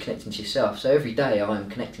first key is connecting to yourself. So every day I'm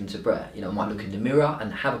connecting to Brett. You know, I might look in the mirror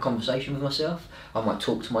and have a conversation with myself. I might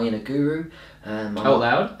talk to my inner guru. Out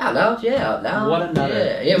loud? Out loud, yeah, out loud. What a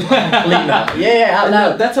nutter. Out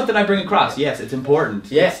loud. That's something I bring across. Yes, it's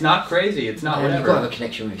important. Yeah. It's not crazy. It's not whatever. You've got to have a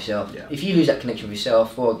connection with yourself. Yeah. If you lose that connection with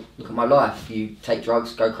yourself, well, look at my life. You take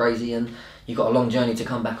drugs, go crazy, and you've got a long journey to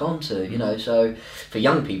come back onto, you know. So for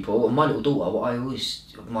young people, my little daughter, what I always,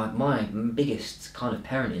 my biggest kind of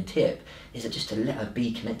parenting tip is that just to let her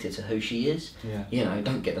be connected to who she is. Yeah. You know,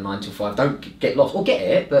 don't get the 9 till 5, don't get lost, or get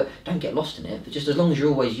it, but don't get lost in it. But just as long as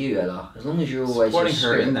you're always you, Ella, as long as you're always supporting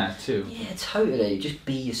her in that too. Yeah, totally. Just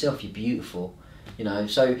be yourself. You're beautiful. You know,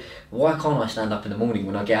 so why can't I stand up in the morning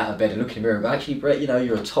when I get out of bed and look in the mirror and go, actually, Brett, you know,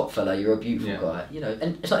 you're a top fella, you're a beautiful guy. You know,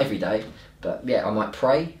 and it's not every day, but yeah, I might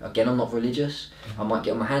pray. Again, I'm not religious. I might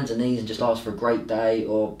get on my hands and knees and just ask for a great day,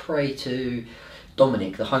 or pray to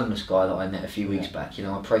Dominic, the homeless guy that I met a few weeks back. You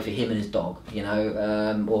know, I pray for him and his dog, you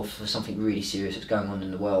know, or for something really serious that's going on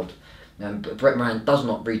in the world. But Brett Moran does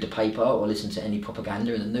not read the paper or listen to any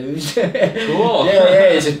propaganda in the news. Cool.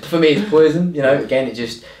 For me it's poison. You know, again,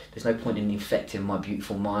 there's no point in infecting my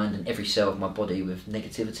beautiful mind and every cell of my body with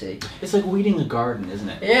negativity. It's like weeding a garden, isn't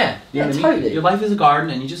it? Yeah, you know what totally. I mean? Your life is a garden,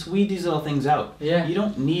 and you just weed these little things out. Yeah. You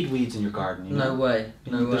don't need weeds in your garden. You know? No way.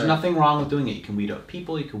 There's nothing wrong with doing it. You can weed out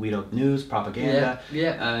people, you can weed out news, propaganda,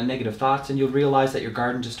 negative thoughts, and you'll realize that your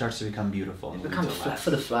garden just starts to become beautiful. It becomes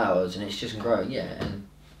full of flowers, and it's just growing. And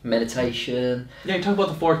meditation. Yeah, you talk about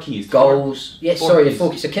the 4 keys. Goals. The 4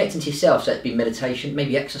 keys. So connecting to yourself, so that'd be meditation,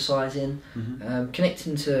 maybe exercising,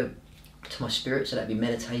 connecting to my spirit, so that'd be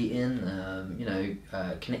meditating,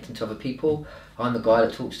 connecting to other people. I'm the guy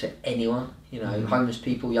that talks to anyone, homeless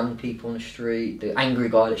people, young people on the street, the angry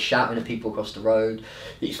guy that's shouting at people across the road.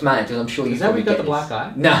 It's mad, because I'm sure you. Is that where you got the black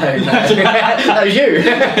eye? No, that was you.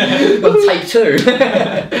 On take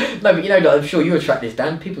 2. No, but I'm sure you attract this,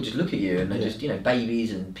 Dan. People just look at you and they're just,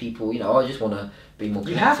 babies and people. I just want to be more.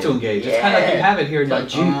 You have to engage. It's kind of like you have it here, and you're like,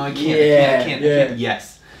 oh, I can't.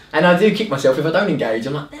 Yes. And I do kick myself if I don't engage.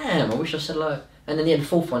 I'm like, damn, I wish I said hello. And then the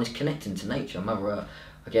fourth one is connecting to nature.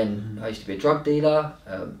 I used to be a drug dealer,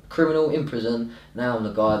 criminal in prison. Now I'm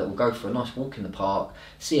the guy that will go for a nice walk in the park,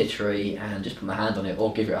 see a tree, and just put my hand on it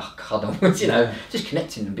or give it a cuddle. Just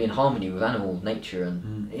connecting and being in harmony with animal nature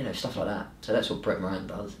and stuff like that. So that's what Brett Moran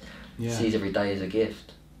does. Yeah. Sees every day as a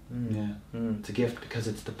gift. It's a gift because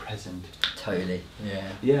it's the present. Totally.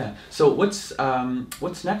 Yeah. So what's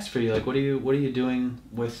next for you? Like, what are you doing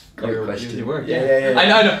with your work? Yeah. I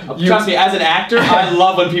know. Trust me, as an actor, I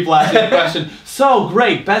love when people ask me the question. So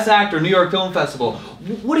great, best actor, New York Film Festival.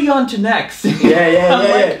 What are you on to next?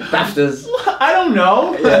 Yeah. BAFTAs. I don't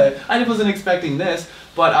know. I wasn't expecting this.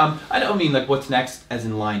 But I don't mean like what's next as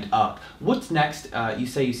in lined up. What's next? You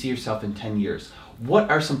say you see yourself in 10 years.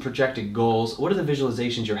 What are some projected goals? What are the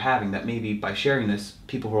visualizations you're having that maybe by sharing this,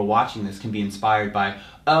 people who are watching this can be inspired by,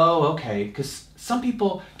 oh, okay, because some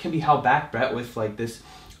people can be held back, Brett, with like this,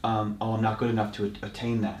 I'm not good enough to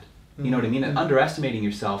attain that. You know what I mean? And underestimating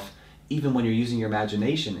yourself, even when you're using your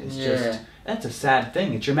imagination, is that's a sad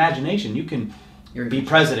thing. It's your imagination. You can be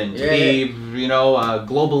president, be a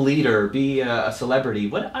global leader, be a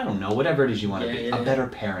celebrity, I don't know, whatever it is you want to be, a better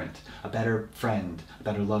parent, a better friend, a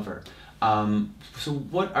better lover. So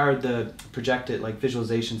what are the projected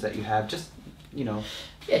visualizations that you have? Just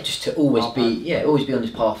just to always be on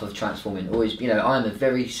this path of transforming. Always, I'm a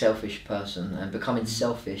very selfish person, and becoming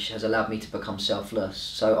selfish has allowed me to become selfless.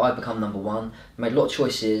 So I become number one. Made a lot of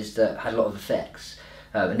choices that had a lot of effects,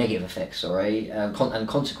 negative effects, and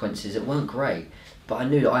consequences that weren't great. But I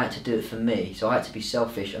knew that I had to do it for me, so I had to be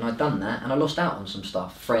selfish, and I'd done that, and I lost out on some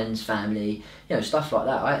stuff, friends, family, stuff like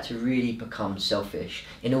that. I had to really become selfish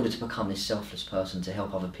in order to become this selfless person to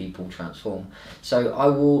help other people transform. So I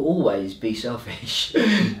will always be selfish.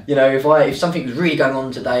 If something was really going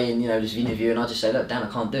on today in this interview, and I just say, look, Dan, I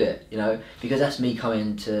can't do it, because that's me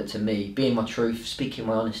coming to me, being my truth, speaking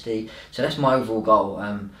my honesty. So that's my overall goal.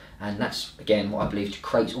 And that's, again, what I believe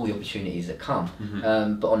creates all the opportunities that come.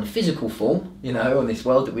 But on the physical form, on this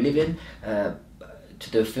world that we live in, to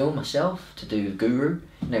do a film myself, to do Guru,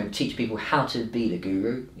 teach people how to be the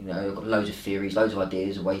Guru. I've got loads of theories, loads of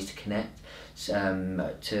ideas, of ways to connect.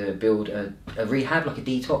 To build a rehab, like a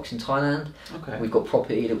detox in Thailand. Okay. We've got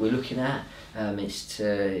property that we're looking at. It's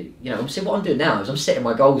to, so what I'm doing now is I'm setting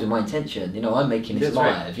my goals and my intention. I'm making this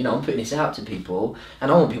live. Right. I'm putting this out to people,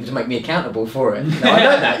 and I want people to make me accountable for it. I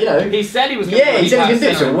know that. He said he was. He said he was going to do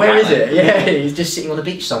it. So where is it? Yeah, he's just sitting on the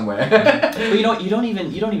beach somewhere. Well, you don't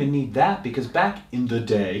even need that, because back in the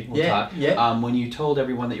day, when you told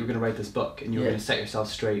everyone that you were going to write this book and you were going to set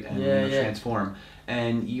yourself straight and transform.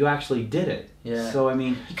 And you actually did it. So I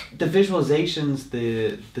mean, the visualizations,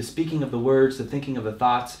 the speaking of the words, the thinking of the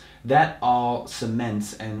thoughts, that all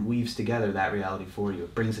cements and weaves together that reality for you.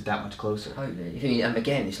 It brings it that much closer. Totally. And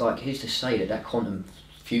again, it's like, who's to say that quantum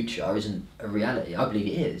future isn't a reality? I believe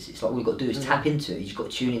it is. It's like all you've got to do is tap into it. You've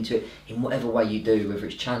got to tune into it in whatever way you do, whether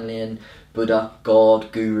it's channeling, Buddha,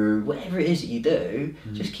 God, Guru, whatever it is that you do,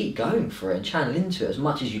 just keep going for it and channel into it as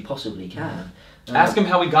much as you possibly can. Ask him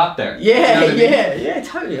how we got there.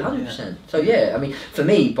 Totally, 100%. So I mean, for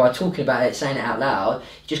me, by talking about it, saying it out loud,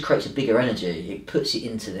 it just creates a bigger energy. It puts it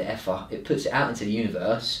into the ether, it puts it out into the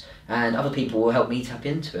universe, and other people will help me tap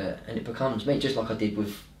into it, and it becomes me, just like I did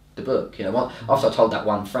with the book. After I told that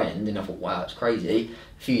one friend, and I thought, wow, it's crazy.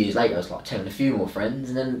 A few years later, I was like telling a few more friends,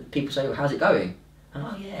 and then people say, well, how's it going? And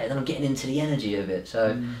then I'm getting into the energy of it.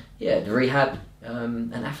 So the rehab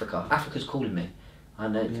and Africa's calling me.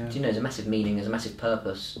 And you know, there's a massive meaning, there's a massive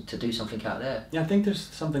purpose to do something out there. Yeah, I think there's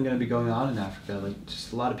something going to be going on in Africa. Like,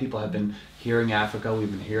 just a lot of people have been hearing Africa. We've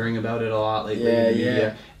been hearing about it a lot lately in the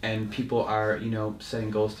media, and people are, you know, setting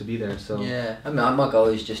goals to be there. So yeah, I mean, my goal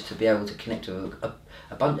is just to be able to connect with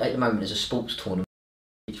a bunch. At the moment, there's a sports tournament.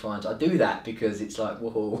 I do that because it's like,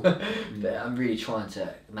 whoa, but I'm really trying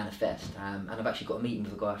to manifest, and I've actually got a meeting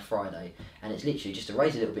with a guy Friday, and it's literally just to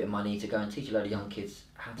raise a little bit of money to go and teach a load of young kids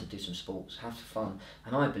how to do some sports, have some fun,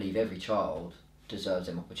 and I believe every child deserves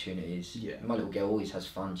them opportunities. My little girl always has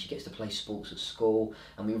fun, she gets to play sports at school,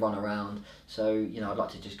 and we run around, so, you know, I'd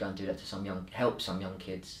like to just go and do that to help some young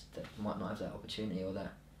kids that might not have that opportunity or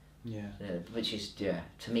that. Yeah, which is,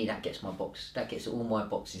 to me that gets all my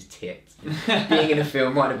boxes ticked. Being in a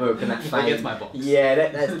film, writing a book, and that fame. That gets my box. Yeah,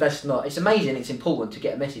 that's not. It's amazing. It's important to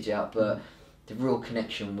get a message out, but the real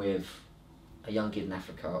connection with a young kid in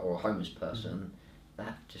Africa or a homeless person,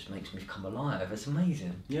 that just makes me come alive. It's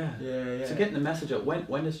amazing. Yeah. So getting the message out.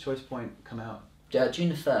 When does Choice Point come out? June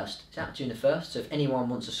the 1st. It's out June the 1st. So if anyone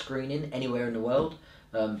wants a screening anywhere in the world,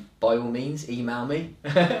 by all means, email me.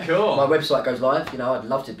 Cool. My website goes live. You know, I'd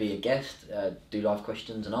love to be a guest, do live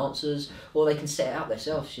questions and answers, or they can set it out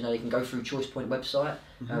themselves. You know, they can go through Choice Point website,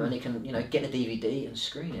 and they can, you know, get a DVD and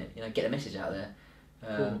screen it. You know, get a message out there.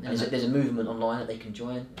 Cool. And there's a movement online that they can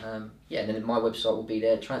join. And then my website will be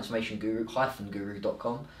there, Transformation Guru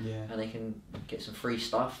 -guru.com. And they can get some free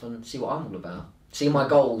stuff and see what I'm all about. See my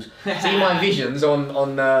goals, see my visions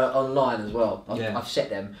online as well. I've set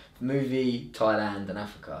them: movie, Thailand, and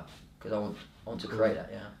Africa, because I want to create that.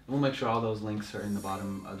 Yeah. We'll make sure all those links are in the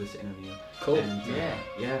bottom of this interview. Cool. And,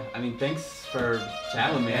 I mean, thanks for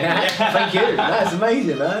chatting, man. Thank you. That's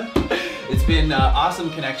amazing, man. It's been awesome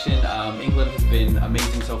connection. England has been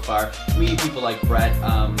amazing so far. Meeting people like Brett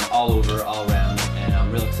all around, and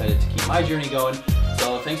I'm real excited to keep my journey going.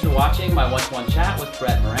 So thanks for watching my one-to-one chat with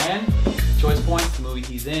Brett Moran. Choice Point, the movie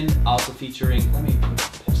he's in, also featuring, let me pitch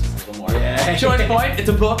this a little more. Yeah. Choice Point, it's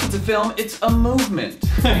a book, it's a film, it's a movement.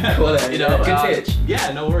 Well, you know, good pitch.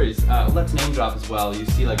 Yeah, no worries. Let's name drop as well. You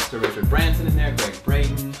see like Sir Richard Branson in there, Gregg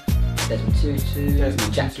Braden, Desmond Tutu,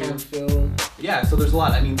 Jack Canfield. Yeah, so there's a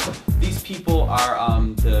lot. I mean, these people are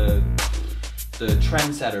the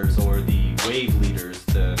trendsetters or the wave leaders,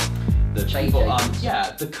 the people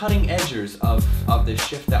the cutting edgers of this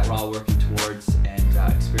shift that we're all working towards and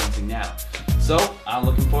experiencing now. So I'm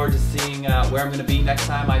looking forward to seeing where I'm going to be next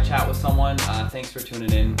time I chat with someone. Thanks for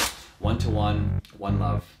tuning in. ONE2ONE, one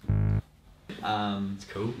love. It's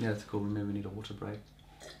cool. Yeah, it's cool. Maybe we need a water break.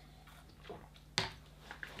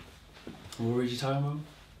 What were you talking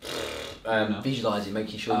about? Visualizing,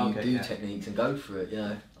 making sure you do techniques and go for it. You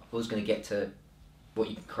know, I was going to get to what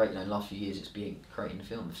you can create. You know, in the last few years, it's been creating the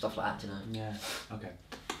film, stuff like that. You know. Yeah. Okay.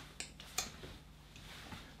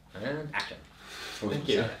 And action. Thank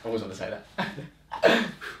you. I always want to say that.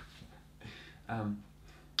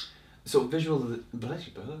 So visual.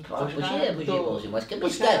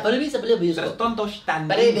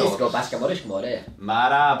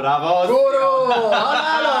 Mara, bravo! Guru!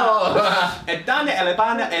 Analo! Etane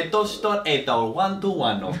elepane etostor eto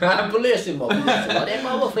ONE2ONE. Bellissimo,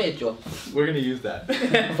 bellissimo. We're gonna use that.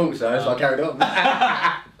 I thought so I carried on.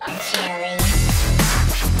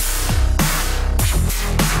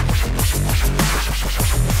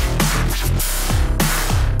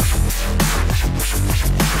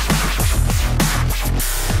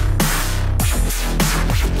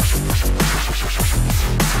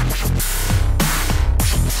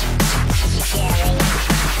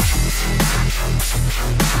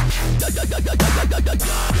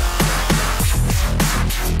 Yeah.